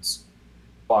records.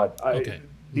 But Okay,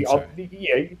 I'm sorry.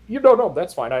 yeah, you don't know.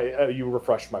 That's fine. You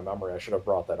refreshed my memory. I should have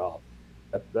brought that up.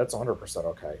 That's 100%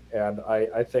 okay. And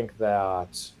I think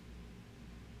that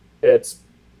it's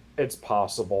it's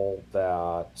possible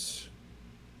that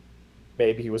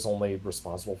maybe he was only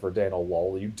responsible for Dana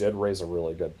Lull. You did raise a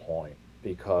really good point,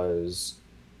 because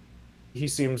he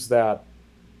seems that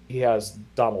he has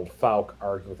Donald Falk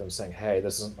argue with him, saying, "Hey,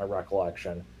 this isn't my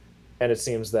recollection," and it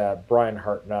seems that Brian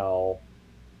Hartnell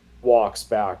walks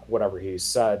back whatever he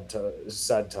said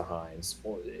to Hines.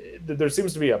 There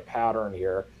seems to be a pattern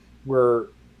here where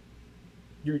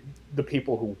the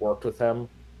people who worked with him,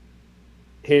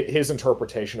 his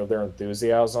interpretation of their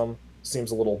enthusiasm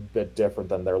seems a little bit different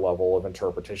than their level of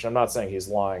interpretation. I'm not saying he's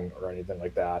lying or anything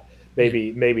like that. Yeah.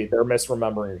 Maybe they're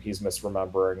misremembering or he's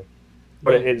misremembering,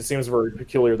 but Well, it seems very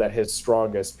peculiar that his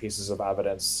strongest pieces of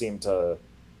evidence seem to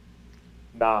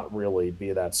not really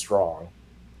be that strong.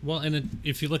 well, and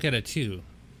if you look at it too,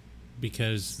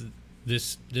 because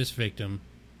this victim,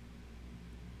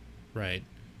 right,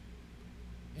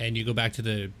 and you go back to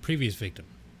the previous victim,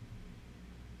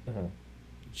 Hmm.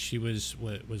 she was,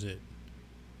 what was it,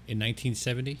 in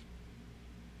 1970?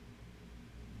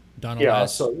 Donald Yeah,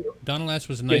 Lass. so Donald Lass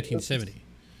was in yeah, 1970,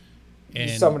 and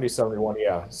 70, 71,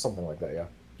 yeah, something like that, yeah.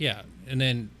 yeah, and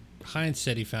then Hines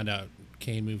said he found out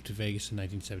Kane moved to Vegas in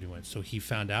 1971. So he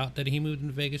found out that he moved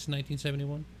to Vegas in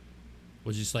 1971.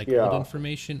 Was this like old Yeah.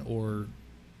 information, or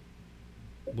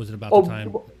was it about the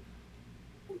time? Oh,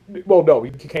 well, no,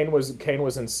 Kane was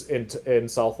in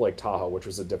South Lake Tahoe, which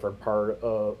was a different part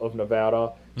of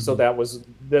Nevada. So Hmm. that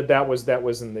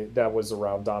was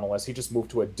around Donald S. He just moved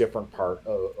to a different part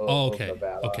Oh, of okay,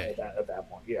 Nevada okay, at that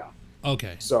point. Yeah.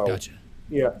 okay, So gotcha.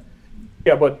 yeah,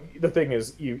 yeah. But the thing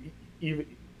is, you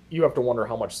you have to wonder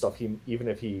how much stuff he even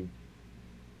if he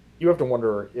you have to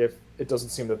wonder if it doesn't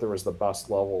seem that there was the best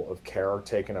level of care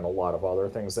taken in a lot of other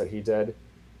things that he did.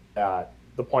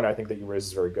 The point I think that you raise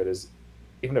is very good. Is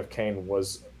even if Kane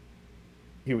was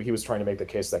he was trying to make the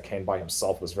case that Kane by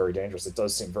himself was very dangerous, it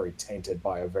does seem very tainted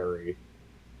by a very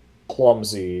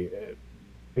clumsy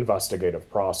investigative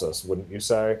process, wouldn't you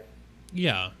say?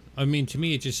 Yeah, I mean, to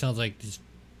me, it just sounds like just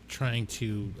trying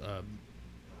to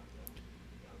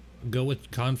go with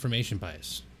confirmation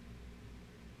bias.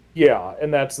 Yeah,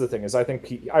 and that's the thing is I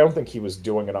don't think he was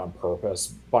doing it on purpose.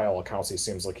 By all accounts, he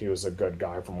seems like he was a good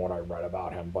guy from what I read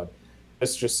about him, but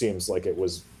this just seems like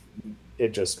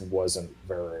it just wasn't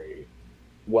very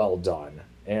well done.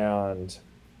 And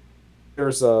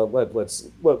there's a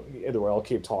either way, I'll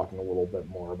keep talking a little bit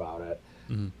more about it.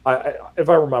 Hmm. If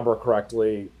I remember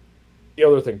correctly, the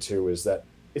other thing too is that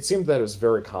it seemed that it was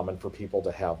very common for people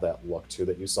to have that look too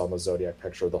that you saw in the Zodiac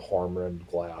picture, the horn rimmed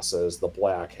glasses, the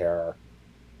black hair.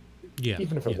 Yeah,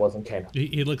 even if yeah. it wasn't Kane, He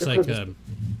it could just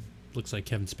looks like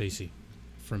Kevin Spacey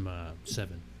from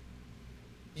Seven.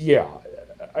 yeah.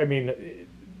 I mean,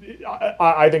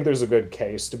 I think there's a good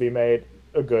case to be made,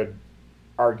 a good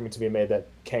argument to be made that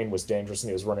Kane was dangerous and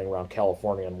he was running around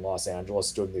California and Los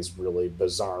Angeles doing these really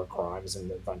bizarre crimes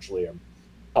and eventually a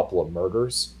couple of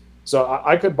murders. So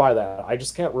I could buy that. I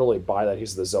just can't really buy that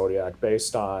he's the Zodiac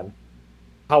based on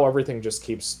how everything just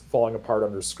keeps falling apart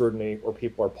under scrutiny, or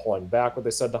people are pulling back what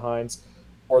they said to Hines,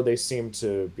 or they seem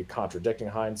to be contradicting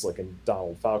Hines, like in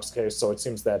Donald Faulk's case. So it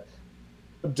seems that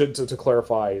to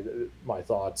clarify my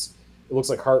thoughts, it looks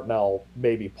like Hartnell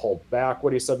maybe pulled back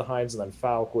what he said to Hines, and then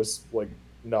Falk was like,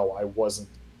 "No, I wasn't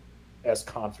as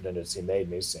confident as he made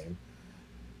me seem."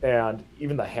 And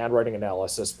even the handwriting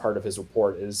analysis part of his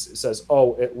report is says,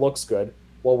 "Oh, it looks good.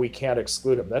 Well, we can't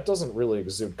exclude him." That doesn't really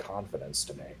exude confidence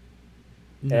to me.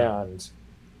 No. And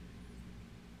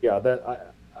yeah,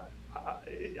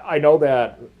 I know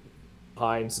that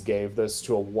Hines gave this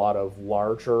to a lot of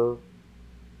larger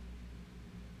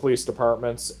police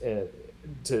departments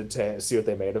to see what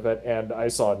they made of it. And I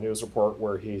saw a news report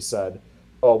where he said,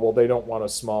 "Oh, well, they don't want a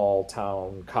small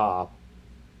town cop.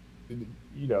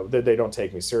 They don't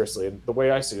take me seriously." And the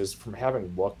way I see it is, from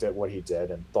having looked at what he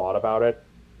did and thought about it,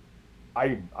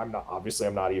 I'm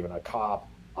not even a cop.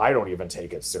 I don't even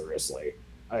take it seriously.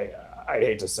 I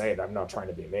hate to say it. I'm not trying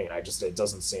to be mean. It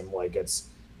doesn't seem like it's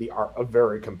a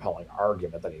very compelling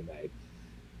argument that he made.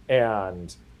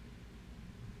 And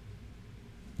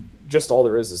just all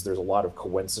there is there's a lot of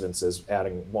coincidences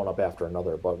adding one up after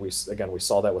another. But we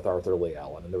saw that with Arthur Lee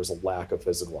Allen, and there was a lack of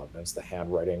physical evidence. The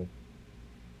handwriting,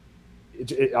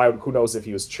 who knows if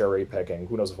he was cherry picking?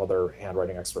 Who knows if other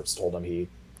handwriting experts told him he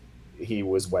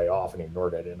was way off and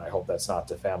ignored it? And I hope that's not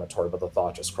defamatory, but the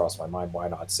thought just crossed my mind: why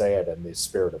not say it in the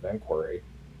spirit of inquiry?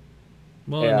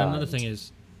 Well, and another And thing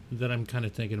is that I'm kind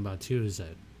of thinking about too is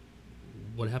that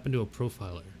what happened to a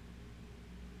profiler?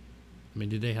 I mean,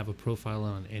 did they have a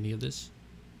profiler on any of this?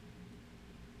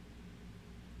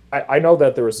 I know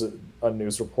that there was a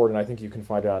news report, and I think you can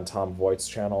find it on Tom Voigt's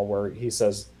channel, where he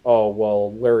says, "Oh,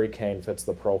 well, Larry Kane fits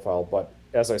the profile." But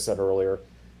as I said earlier,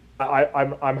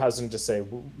 I'm hesitant to say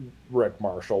Rick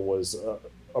Marshall was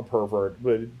a pervert,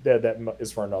 but that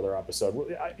is for another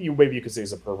episode. Maybe you could say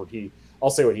he's a pervert. I'll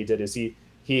say what he did is he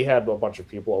had a bunch of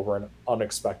people over, and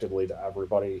unexpectedly to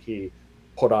everybody, he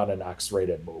put on an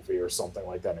X-rated movie or something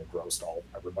like that and grossed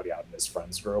everybody out in his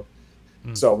friends group.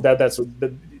 Mm. So that's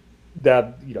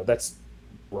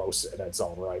gross in its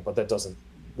own right, but that doesn't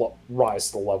rise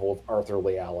to the level of Arthur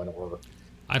Lee Allen or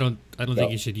I don't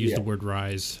think you should use yeah. the word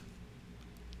rise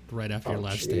right after your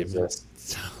last statement. Jesus.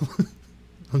 So,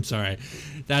 I'm sorry.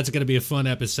 That's going to be a fun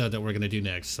episode that we're going to do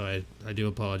next. So I do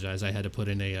apologize. I had to put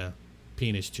in a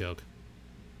penis joke.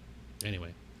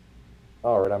 Anyway.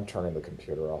 All right, I'm turning the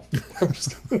computer off.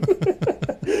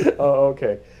 Oh,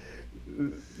 okay.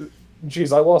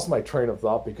 Geez, I lost my train of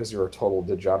thought because you're a total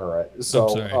degenerate. I'm So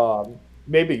sorry.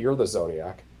 maybe you're the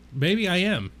Zodiac. Maybe I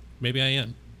am. Maybe I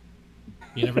am.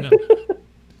 You never know.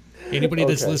 Anybody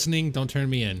that's Okay. listening, don't turn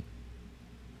me in.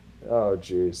 Oh,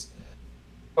 geez.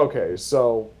 Okay,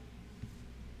 so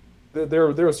there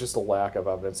was just a lack of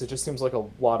evidence. It just seems like a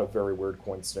lot of very weird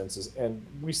coincidences, and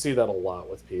we see that a lot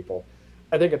with people.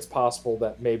 I think it's possible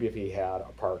that maybe if he had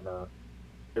a partner,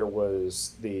 there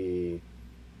was the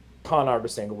con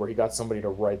artist angle where he got somebody to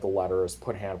write the letters,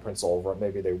 put handprints all over it.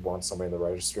 Maybe they weren't somebody in the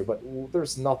registry, but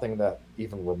there's nothing that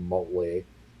even remotely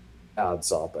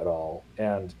adds up at all.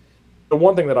 And the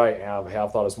one thing that I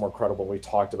have thought is more credible, we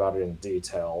talked about it in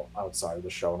detail outside of the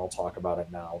show, and I'll talk about it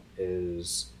now,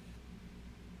 is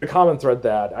the common thread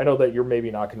that I know that you're maybe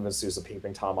not convinced he was a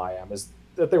peeping Tom. I am, is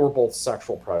that they were both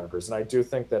sexual predators. And I do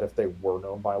think that if they were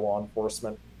known by law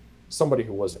enforcement, somebody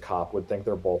who was a cop would think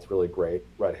they're both really great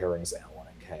red herrings, Allen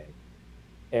and Kane.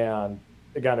 And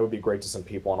again, it would be great to send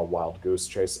people on a wild goose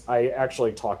chase. I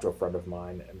actually talked to a friend of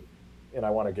mine, and I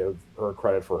want to give her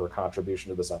credit for her contribution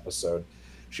to this episode.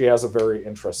 She has a very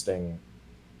interesting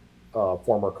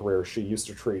former career. She used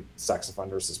to treat sex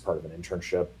offenders as part of an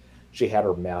internship. She had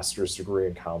her master's degree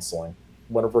in counseling.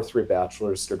 One of her three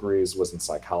bachelor's degrees was in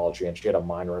psychology, and she had a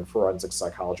minor in forensic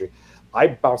psychology. I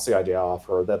bounced the idea off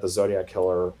her that the Zodiac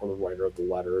killer, or the writer of the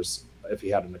letters, if he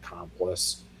had an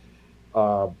accomplice,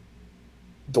 uh,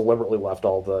 deliberately left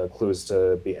all the clues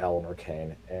to be Alan or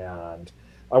Kane. And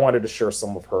I wanted to share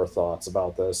some of her thoughts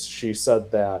about this. She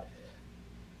said that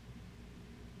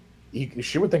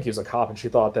she would think he was a cop, and she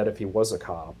thought that if he was a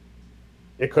cop,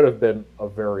 it could have been a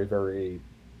very, very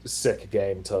sick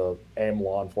game to aim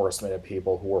law enforcement at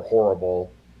people who were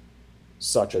horrible,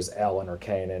 such as Alan or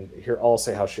Kane. And here, I'll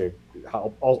say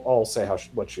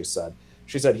what she said.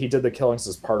 She said he did the killings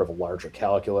as part of a larger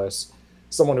calculus.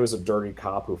 Someone who is a dirty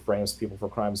cop who frames people for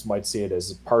crimes might see it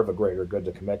as part of a greater good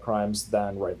to commit crimes,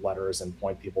 then write letters and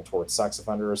point people towards sex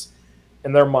offenders.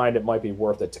 In their mind, it might be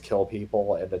worth it to kill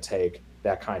people and to take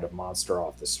that kind of monster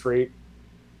off the street.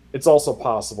 It's also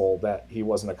possible that he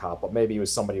wasn't a cop, but maybe he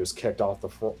was somebody who was kicked off the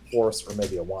force, or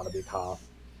maybe a wannabe cop.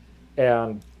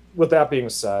 And with that being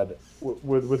said,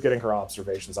 with getting her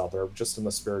observations out there, just in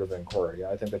the spirit of inquiry,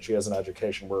 I think that she has an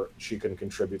education where she can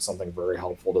contribute something very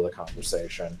helpful to the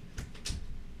conversation.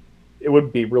 It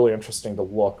would be really interesting to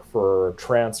look for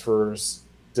transfers,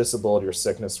 disability or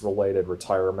sickness related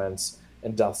retirements,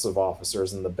 and deaths of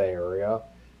officers in the Bay Area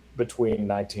between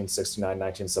 1969 and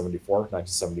 1974.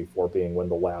 1974 being when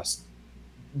the last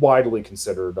widely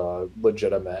considered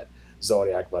legitimate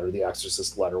Zodiac letter, the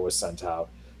Exorcist letter, was sent out.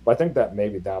 But I think that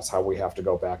maybe that's how we have to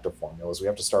go back to formulas. We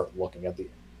have to start looking at the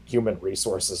human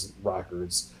resources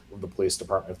records of the police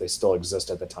department, if they still exist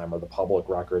at the time, or the public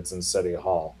records in City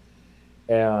Hall.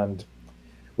 And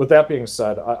with that being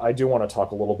said, I do want to talk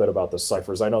a little bit about the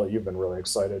ciphers. I know that you've been really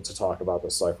excited to talk about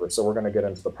the ciphers, so we're going to get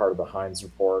into the part of the Hines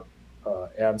report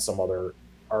and some other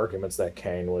arguments that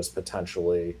Kane was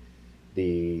potentially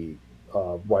the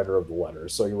writer of the letter.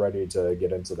 So you ready to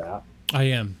get into that? I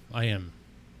am.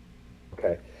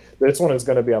 Okay. This one is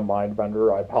going to be a mind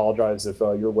bender. I apologize if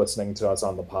you're listening to us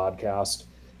on the podcast.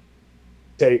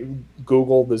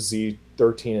 Google the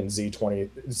Z13 and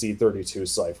Z32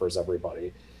 ciphers,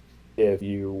 everybody, if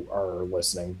you are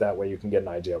listening. That way you can get an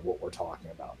idea of what we're talking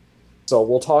about. So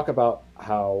we'll talk about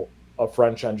how a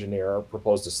French engineer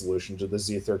proposed a solution to the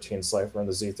Z13 cipher and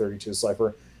the Z32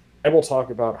 cipher, and we'll talk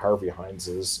about Harvey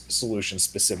Hines's solution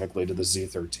specifically to the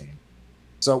Z13.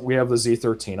 So we have the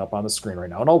Z13 up on the screen right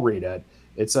now, and I'll read it.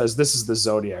 It says, "This is the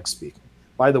Zodiac speaking.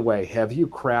 By the way, have you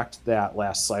cracked that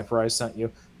last cipher I sent you?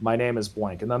 My name is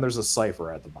blank." And then there's a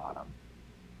cipher at the bottom.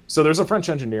 So there's a French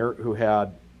engineer who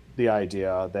had the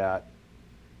idea that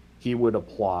he would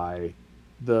apply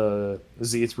the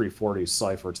Z340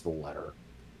 cipher to the letter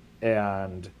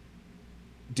and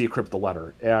decrypt the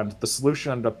letter. And the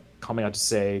solution ended up coming out to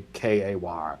say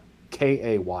K-A-Y-R.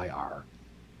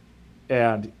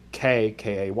 And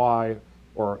K-A-Y,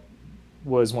 or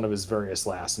was one of his various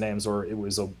last names, or it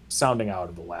was a sounding out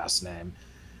of the last name.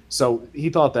 So he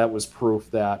thought that was proof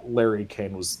that Larry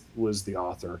Kane was the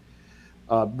author.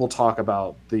 We'll talk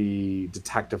about the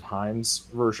Detective Hines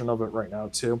version of it right now,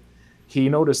 too. He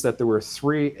noticed that there were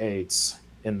 3 8s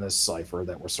in this cipher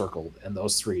that were circled, and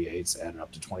those 3 8s added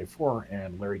up to 24,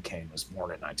 and Larry Kane was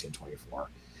born in 1924.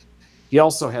 He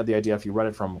also had the idea, if you read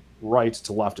it from right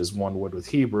to left as one would with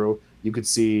Hebrew, you could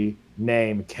see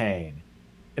name Kane.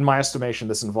 In my estimation,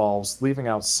 this involves leaving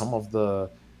out some of the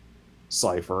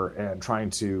cipher and trying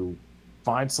to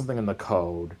find something in the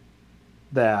code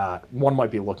that one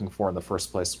might be looking for in the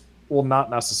first place. Well, not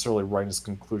necessarily write his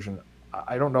conclusion.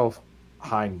 I don't know if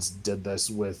Hines did this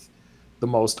with the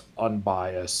most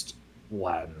unbiased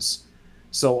lens.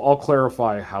 So I'll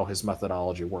clarify how his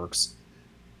methodology works.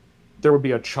 There would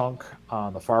be a chunk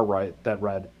on the far right that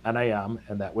read NAM,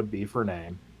 and that would be for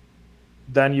name.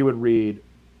 Then you would read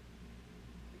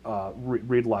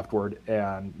leftward,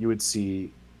 and you would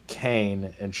see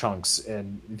Kane in chunks.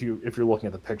 And if you're looking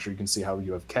at the picture, you can see how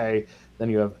you have K, then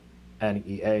you have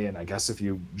NEA, and I guess if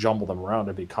you jumble them around,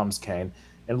 it becomes Kane.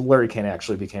 And Larry Kane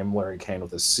actually became Larry Kane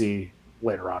with a C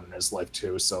later on in his life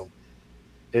too. So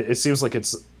it seems like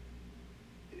it's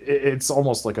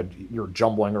almost like you're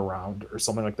jumbling around or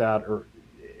something like that,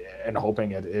 and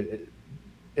hoping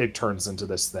it turns into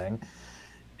this thing.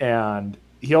 And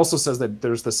he also says that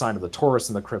there's the sign of the Taurus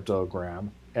in the cryptogram,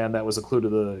 and that was a clue to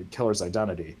the killer's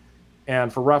identity.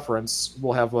 And for reference,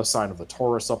 we'll have a sign of the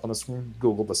Taurus up on the screen.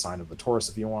 Google the sign of the Taurus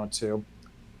if you want to.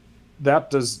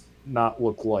 That does not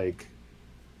look like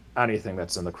anything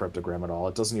that's in the cryptogram at all.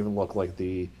 It doesn't even look like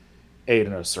the 8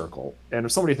 in a circle. And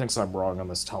if somebody thinks I'm wrong on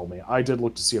this, tell me. I did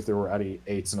look to see if there were any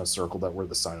 8s in a circle that were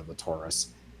the sign of the Taurus.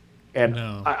 And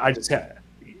no. I just had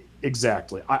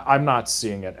exactly. I'm not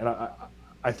seeing it. And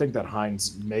I think that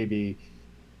Hines maybe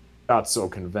not so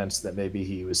convinced that maybe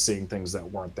he was seeing things that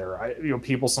weren't there.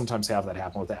 People sometimes have that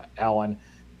happen with Alan.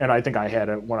 And I think I had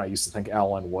it when I used to think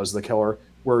Alan was the killer,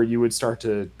 where you would start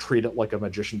to treat it like a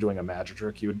magician doing a magic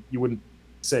trick. You wouldn't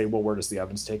say, well, where does the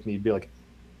evidence take me? You'd be like,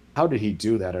 how did he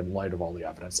do that in light of all the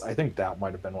evidence? I think that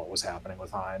might have been what was happening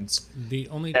with Hines.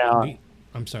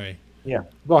 I'm sorry. Yeah,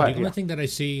 go ahead. The only thing that I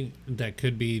see that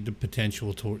could be the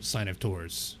potential sign of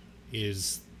Taurus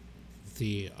is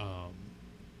the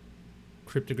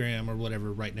cryptogram or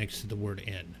whatever right next to the word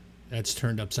N. That's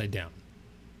turned upside down.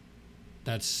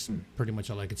 That's pretty much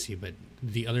all I could see. But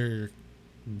the other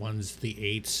ones, the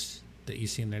 8s that you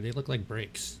see in there, they look like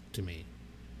breaks to me.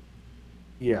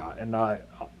 Yeah, and I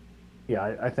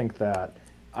think that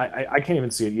I can't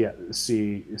even see it yet.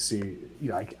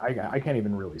 I can't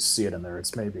even really see it in there.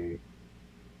 It's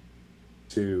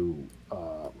too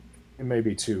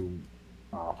maybe too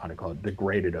how do you call it,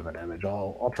 degraded of an image.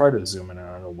 I'll try to zoom in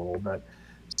on it a little bit.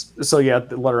 So yeah,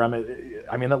 the letter M.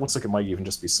 I mean, that looks like it might even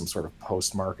just be some sort of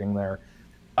postmarking there.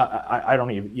 I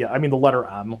don't even. Yeah, I mean, the letter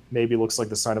M maybe looks like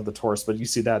the sign of the Taurus, but you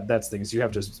see that's things you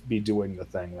have to be doing the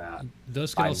thing that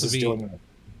Those could Ives also is be doing.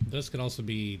 those could also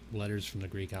be letters from the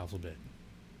Greek alphabet.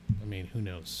 I mean, who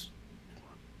knows?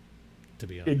 To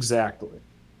be honest. Exactly.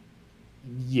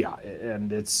 Yeah,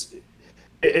 and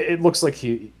it looks like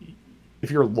he. If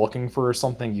you're looking for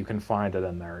something, you can find it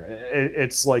in there.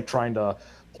 It's like trying to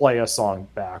play a song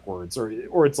backwards,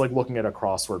 or it's like looking at a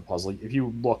crossword puzzle. If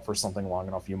you look for something long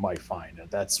enough, you might find it.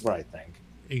 That's what I think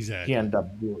he Exactly. ended up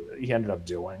he ended up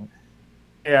doing.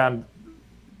 And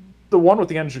the one with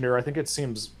the engineer, I think it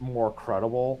seems more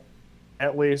credible,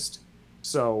 at least.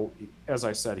 So, as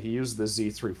I said, he used the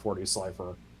Z340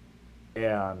 cipher,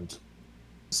 and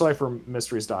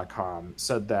ciphermysteries.com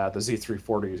said that the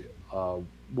Z340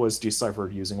 was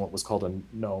deciphered using what was called a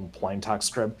known plaintext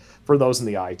script. For those in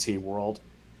the IT world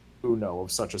who know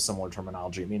of such a similar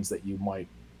terminology, it means that you might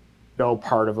know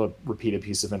part of a repeated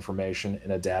piece of information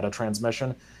in a data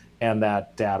transmission, and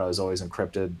that data is always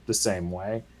encrypted the same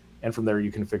way. And from there,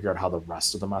 you can figure out how the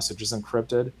rest of the message is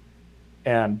encrypted.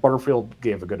 And Butterfield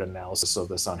gave a good analysis of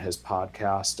this on his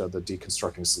podcast, the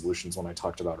Deconstructing Solutions, one I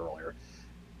talked about earlier.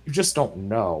 You just don't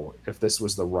know if this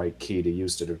was the right key to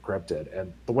use to decrypt it.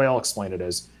 And the way I'll explain it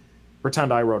is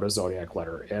pretend I wrote a Zodiac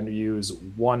letter and use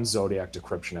one Zodiac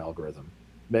decryption algorithm.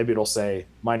 Maybe it'll say,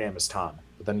 my name is Tom,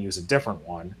 but then use a different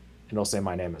one and it'll say,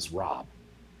 my name is Rob.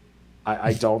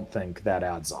 I don't think that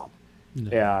adds up.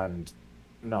 No. And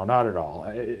no, not at all.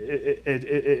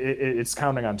 It's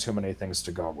counting on too many things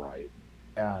to go right.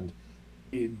 And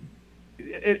it,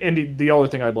 and the other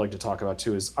thing I'd like to talk about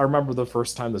too is I remember the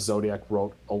first time the Zodiac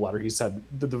wrote a letter. He said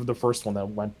the first one that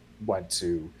went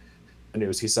to the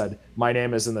news. He said, "My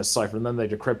name is in this cipher," and then they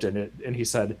decrypted it. And he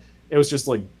said it was just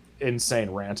like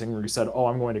insane ranting. Where he said, "Oh,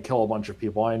 I'm going to kill a bunch of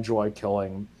people. I enjoy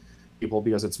killing people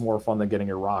because it's more fun than getting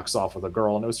your rocks off with a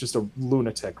girl." And it was just a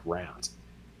lunatic rant.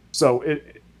 So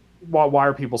why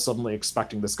are people suddenly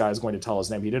expecting this guy is going to tell his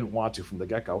name? He didn't want to from the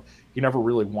get-go. He never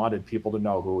really wanted people to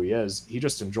know who he is. He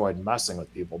just enjoyed messing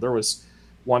with people. There was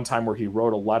one time where he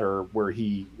wrote a letter where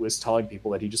he was telling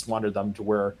people that he just wanted them to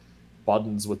wear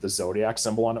buttons with the Zodiac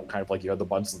symbol on it, kind of like you had the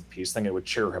buttons of the peace thing. It would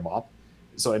cheer him up.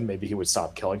 So, and maybe he would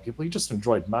stop killing people. He just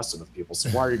enjoyed messing with people. So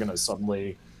why are you going to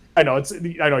suddenly? I know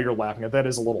you're laughing at that.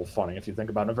 Is a little funny if you think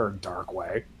about it in a very dark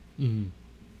way. Mm.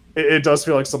 It does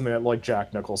feel like something that like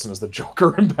Jack Nicholson as the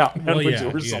Joker in Batman Well, would yeah, do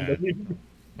or yeah. something.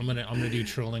 I'm gonna do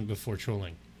trolling before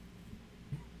trolling,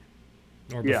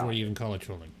 or Yeah. before you even call it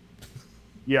trolling.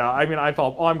 Yeah, I mean, I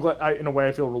felt. Oh, I'm glad. In a way,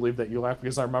 I feel relieved that you laughed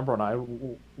because I remember when I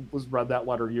was read that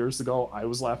letter years ago, I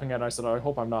was laughing at it. And I said, I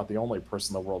hope I'm not the only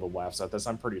person in the world who laughs at this.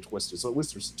 I'm pretty twisted, so at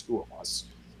least there's two of us.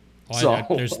 Oh,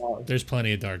 So there's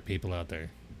plenty of dark people out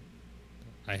there.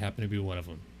 I happen to be one of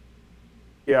them.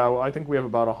 yeah, well, I think we have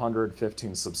about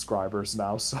 115 subscribers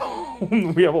now, so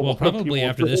we have a Well, lot of probably people.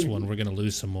 after this one, we're gonna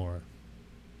lose some more.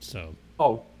 So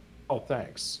Oh,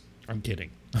 thanks. I'm kidding.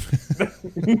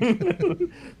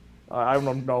 I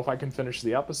don't know if I can finish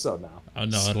the episode now. Oh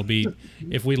no, it'll be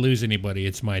if we lose anybody,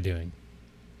 it's my doing.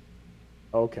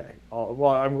 Okay.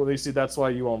 Well, you see, that's why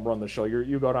you won't run the show.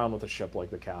 You go down with the ship like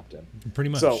the captain. Pretty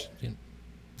much. So, Yeah.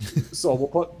 so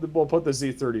we'll put the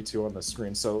Z32 on the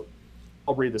screen. So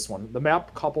I'll read this one. The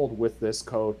map coupled with this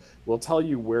code will tell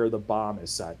you where the bomb is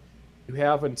set. You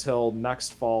have until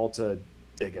next fall to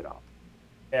dig it up.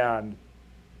 And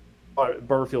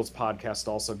Butterfield's podcast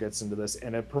also gets into this,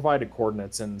 and it provided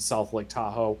coordinates in South Lake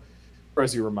Tahoe.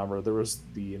 As you remember, there was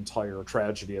the entire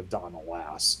tragedy of Donna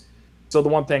Lass. So the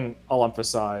one thing I'll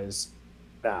emphasize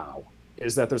now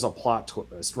is that there's a plot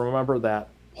twist. Remember that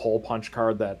hole punch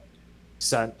card that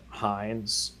sent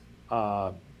Hines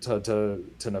to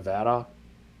Nevada?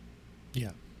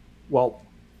 Yeah. Well,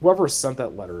 whoever sent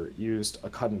that letter used a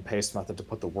cut and paste method to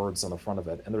put the words on the front of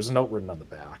it, and there's a note written on the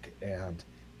back. And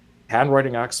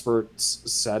handwriting experts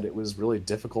said it was really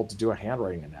difficult to do a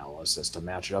handwriting analysis to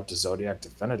match it up to Zodiac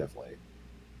definitively.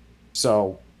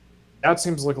 So that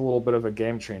seems like a little bit of a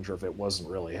game changer if it wasn't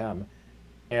really him.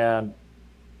 And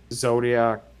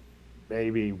Zodiac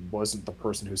maybe wasn't the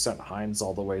person who sent Hines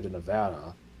all the way to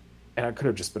Nevada, and it could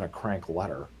have just been a crank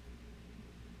letter.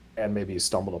 And maybe he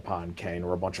stumbled upon Kane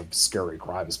or a bunch of scary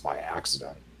crimes by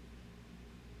accident.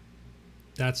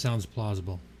 That sounds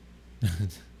plausible.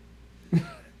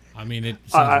 I mean, it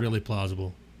sounds I, really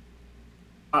plausible.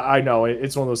 I know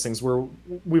it's one of those things where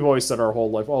we've always said our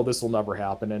whole life, oh, this will never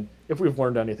happen. And if we've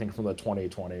learned anything from the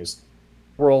 2020s,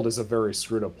 world is a very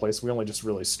screwed up place. We only just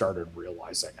really started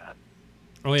realizing it.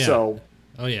 Oh yeah, So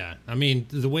oh yeah. I mean,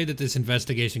 the way that this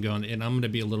investigation going, and I'm going to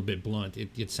be a little bit blunt.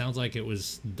 It sounds like it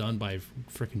was done by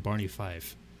freaking Barney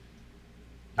Fife.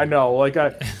 I know, like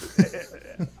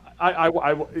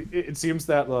it seems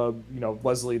that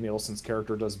Leslie Nielsen's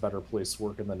character does better police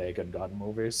work in the Naked Gun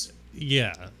movies.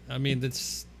 Yeah, I mean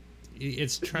it's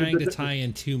trying to tie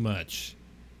in too much.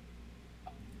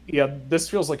 Yeah, this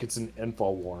feels like it's an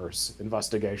InfoWars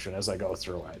investigation as I go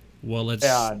through it. Well,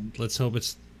 And let's hope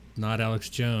it's not Alex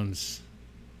Jones.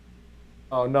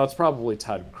 oh no, it's probably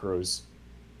Ted Cruz.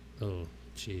 Oh,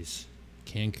 jeez,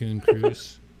 Cancun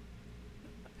cruise.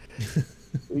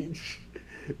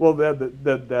 Well,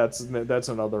 that's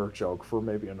another joke for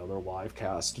maybe another live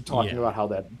cast talking Yeah. about how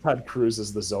that Ted Cruz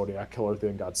is the Zodiac killer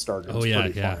thing got started. Oh It's yeah,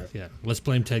 pretty yeah, funny. yeah. Let's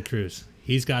blame Ted Cruz.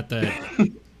 He's got that.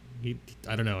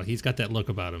 I don't know. He's got that look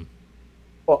about him.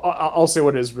 Well, I'll say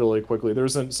what it is really quickly.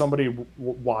 Somebody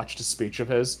watched a speech of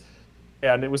his,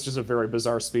 and it was just a very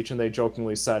bizarre speech, and they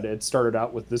jokingly said it started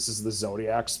out with "This is the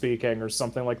Zodiac speaking" or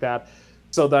something like that.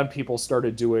 So then people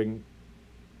started doing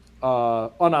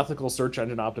unethical search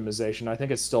engine optimization. I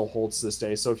think it still holds to this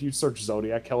day. So if you search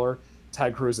Zodiac killer,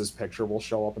 Ted Cruz's picture will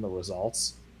show up in the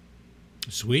results.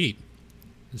 Sweet.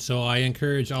 So I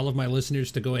encourage all of my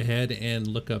listeners to go ahead and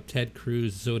look up Ted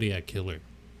Cruz Zodiac Killer.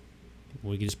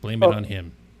 We can just blame it Oh, on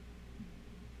him.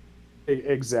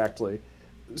 exactly.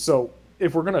 So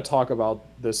if we're going to talk about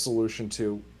this solution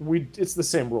to, it's the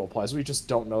same rule applies. We just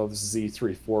don't know if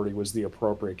Z340 was the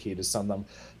appropriate key to send them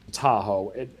to Tahoe.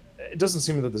 It doesn't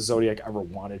seem that the Zodiac ever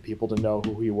wanted people to know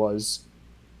who he was.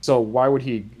 So why would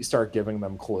he start giving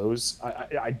them clues?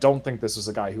 I don't think this was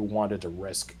a guy who wanted to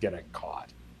risk getting caught.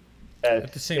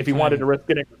 At the same If he wanted to time, risk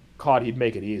getting caught, he'd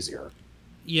make it easier.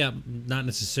 yeah, not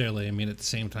necessarily. I mean, at the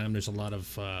same time, there's a lot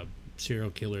of serial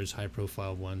killers,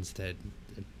 high-profile ones that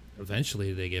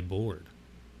eventually they get bored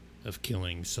of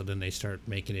killing, so then they start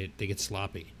making it. They get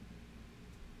sloppy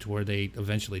to where they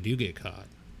eventually do get caught.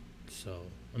 So,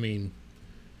 I mean,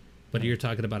 but you're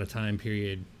talking about a time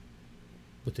period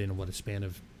within what, a span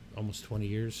of almost 20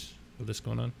 years of this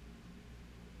going on.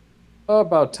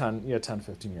 About 10, yeah, 10,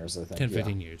 15 years, I think. 10, Yeah.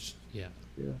 15 years. Yeah.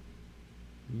 Yeah.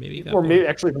 Maybe you got Or maybe bored.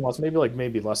 actually even less,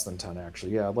 maybe less than 10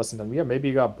 actually. Yeah, less than 10. Yeah, maybe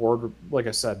he got bored. Like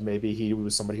I said, maybe he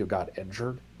was somebody who got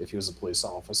injured if he was a police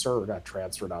officer or got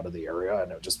transferred out of the area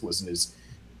and it just wasn't as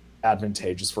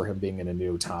advantageous for him being in a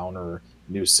new town or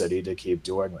new city to keep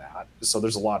doing that. So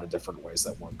there's a lot of different ways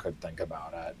that one could think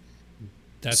about it.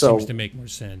 That seems So to make more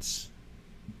sense.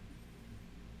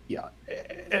 yeah,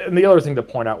 and the other thing to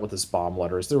point out with this bomb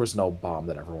letter is there was no bomb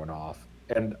that ever went off.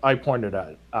 And I pointed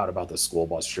out about the school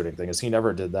bus shooting thing is he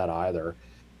never did that either.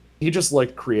 He just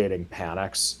liked creating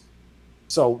panics.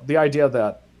 So the idea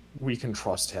that we can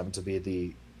trust him to be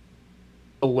the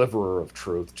deliverer of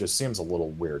truth just seems a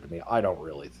little weird to me. I don't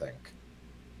really think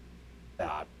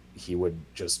that he would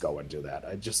just go and do that.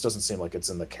 It just doesn't seem like it's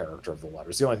in the character of the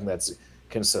letters. The only thing that's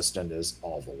consistent is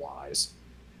all the lies.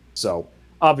 So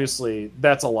obviously,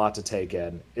 that's a lot to take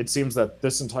in. It seems that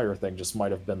this entire thing just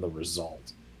might have been the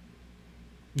result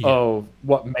Yeah. of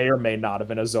what may or may not have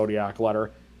been a Zodiac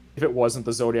letter. If it wasn't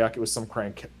the Zodiac, it was some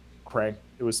crank.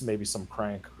 It was maybe some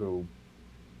crank who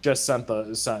just sent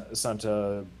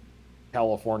a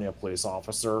California police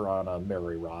officer on a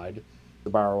merry ride, to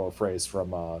borrow a phrase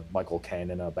from Michael Kane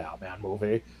in a Batman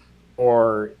movie.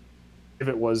 Or if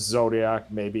it was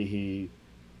Zodiac, maybe he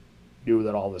knew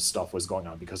that all this stuff was going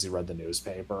on because he read the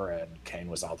newspaper and Kane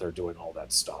was out there doing all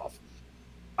that stuff.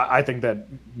 I think that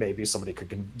maybe somebody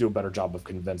could do a better job of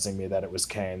convincing me that it was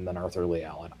Kane than Arthur Lee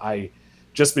Allen.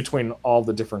 Just between all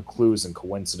the different clues and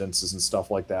coincidences and stuff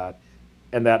like that,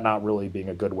 and that not really being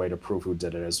a good way to prove who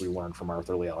did it, as we learned from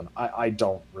Arthur Lee Allen, I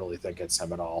don't really think it's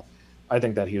him at all. I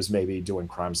think that he was maybe doing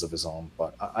crimes of his own,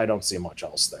 but I don't see much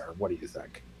else there. What do you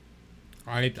think?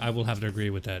 I will have to agree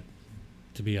with that,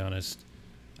 to be honest.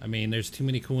 I mean, there's too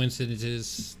many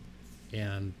coincidences,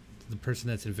 and the person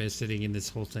that's investigating in this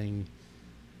whole thing.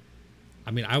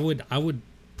 I mean, I would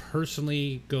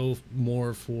personally go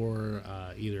more for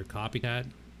either copycat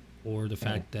or the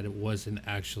fact that it wasn't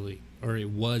actually, or it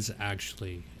was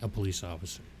actually a police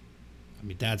officer. I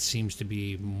mean, that seems to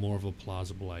be more of a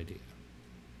plausible idea.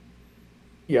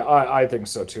 Yeah, I think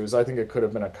so too. Is I think it could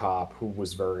have been a cop who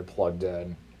was very plugged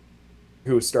in,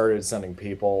 who started sending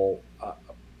people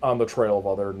on the trail of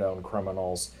other known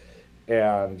criminals,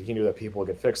 and he knew that people would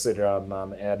get fixated on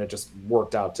them, and it just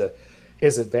worked out to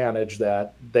his advantage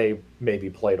that they maybe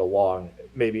played along,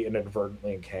 maybe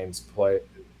inadvertently in Kane's what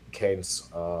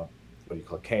do you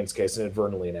call it? Kane's case,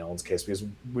 inadvertently in Alan's case, because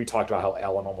we talked about how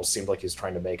Alan almost seemed like he's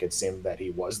trying to make it seem that he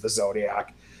was the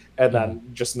Zodiac, and then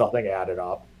just nothing added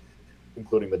up,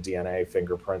 including the DNA,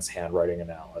 fingerprints, handwriting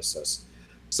analysis.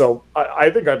 So I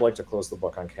think I'd like to close the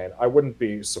book on Kane. I wouldn't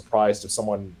be surprised if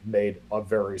someone made a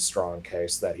very strong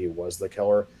case that he was the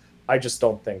killer. I just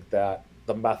don't think that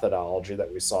the methodology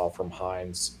that we saw from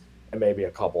Hines and maybe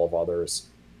a couple of others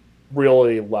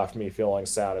really left me feeling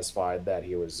satisfied that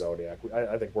he was Zodiac.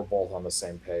 I think we're both on the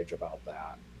same page about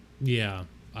that. Yeah,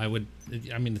 I would.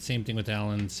 I mean, the same thing with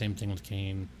Alan, same thing with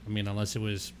Kane. I mean, unless it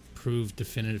was proved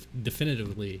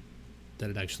definitively that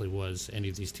it actually was any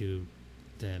of these two,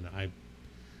 then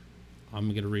I'm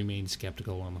going to remain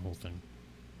skeptical on the whole thing.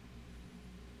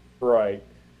 Right.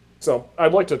 So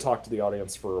I'd like to talk to the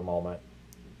audience for a moment.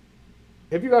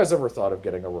 Have you guys ever thought of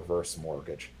getting a reverse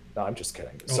mortgage? No, I'm just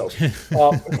kidding. So,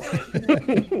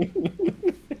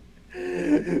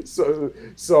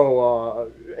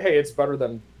 hey, it's better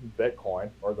than Bitcoin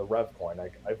or the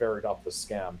RevCoin. I varied up the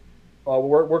scam.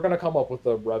 We're going to come up with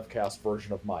a RevCast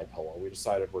version of My Pillow. We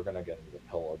decided we're going to get into the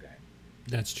pillow game.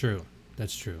 That's true.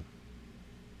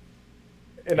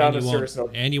 And on a serious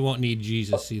note, and you won't need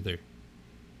Jesus either.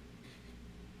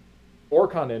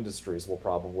 Orcon Industries will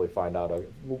probably find out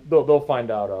they'll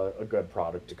find out a good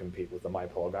product to compete with the My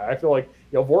Pillow guy. I feel like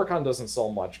Vorcon doesn't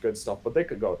sell much good stuff, but they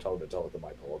could go toe to toe with the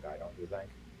My Pillow guy, don't you think?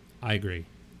 I agree.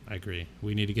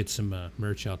 We need to get some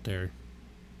merch out there.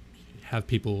 Have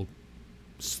people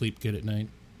sleep good at night,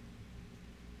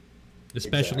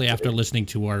 especially after listening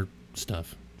to our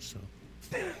stuff.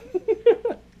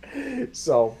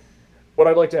 So, what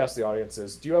I'd like to ask the audience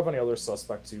is: do you have any other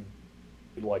suspects you'd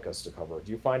like us to cover?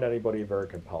 Do you find anybody very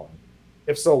compelling?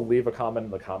 If so, leave a comment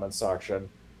in the comment section,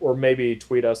 or maybe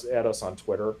tweet us at us on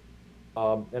Twitter.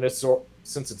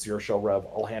 Since it's your show, Rev,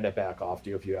 I'll hand it back off to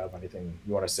you if you have anything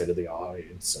you want to say to the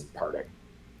audience in parting.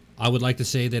 I would like to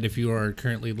say that if you are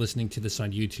currently listening to this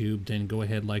on YouTube, then go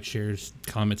ahead, like, share,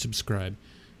 comment, subscribe.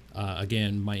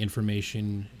 Again, my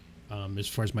information, as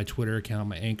far as my Twitter account,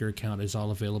 my Anchor account, is all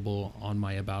available on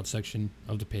my About section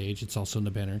of the page. It's also in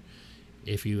the banner.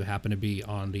 If you happen to be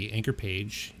on the Anchor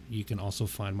page, you can also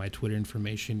find my Twitter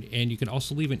information, and you can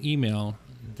also leave an email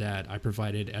that I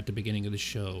provided at the beginning of the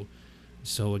show.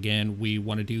 So again, we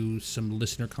want to do some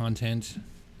listener content,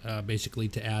 basically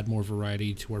to add more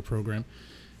variety to our program.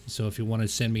 So if you want to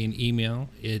send me an email,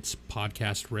 it's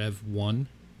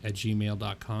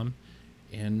podcastrev1@gmail.com.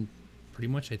 And pretty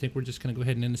much, I think we're just going to go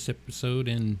ahead and end this episode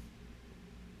and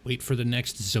wait for the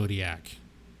next Zodiac.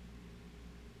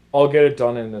 I'll get it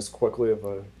done in as quickly of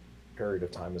a period of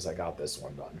time as I got this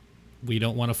one done. We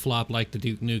don't want to flop like the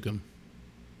Duke Nukem.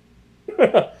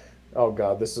 Oh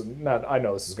God, this is not. I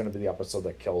know this is going to be the episode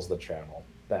that kills the channel.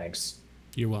 Thanks.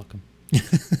 You're welcome.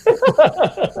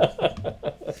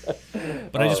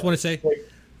 But I just want to say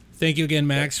thank you again,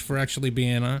 Max, for actually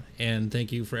being on, and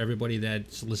thank you for everybody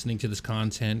that's listening to this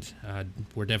content.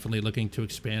 We're definitely looking to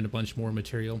expand a bunch more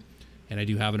material, and I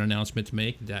do have an announcement to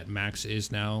make that Max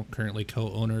is now currently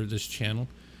co-owner of this channel.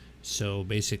 So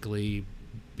basically,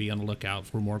 be on the lookout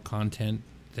for more content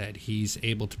that he's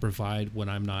able to provide when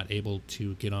I'm not able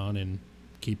to get on and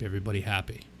keep everybody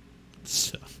happy.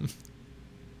 So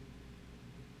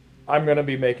I'm going to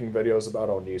be making videos about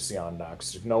Onision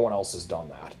next, if no one else has done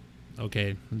that.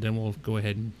 Okay, then we'll go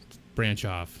ahead and branch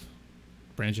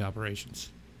operations.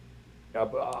 Yeah,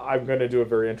 but I'm going to do a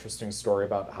very interesting story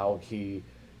about how he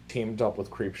teamed up with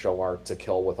Creepshow Art to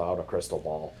kill without a crystal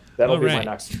ball. That'll be my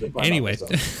next anyway.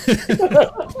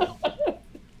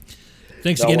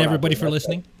 Thanks again, everybody, for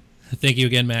listening. Thank you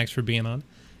again, Max, for being on.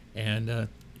 And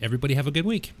everybody have a good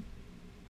week.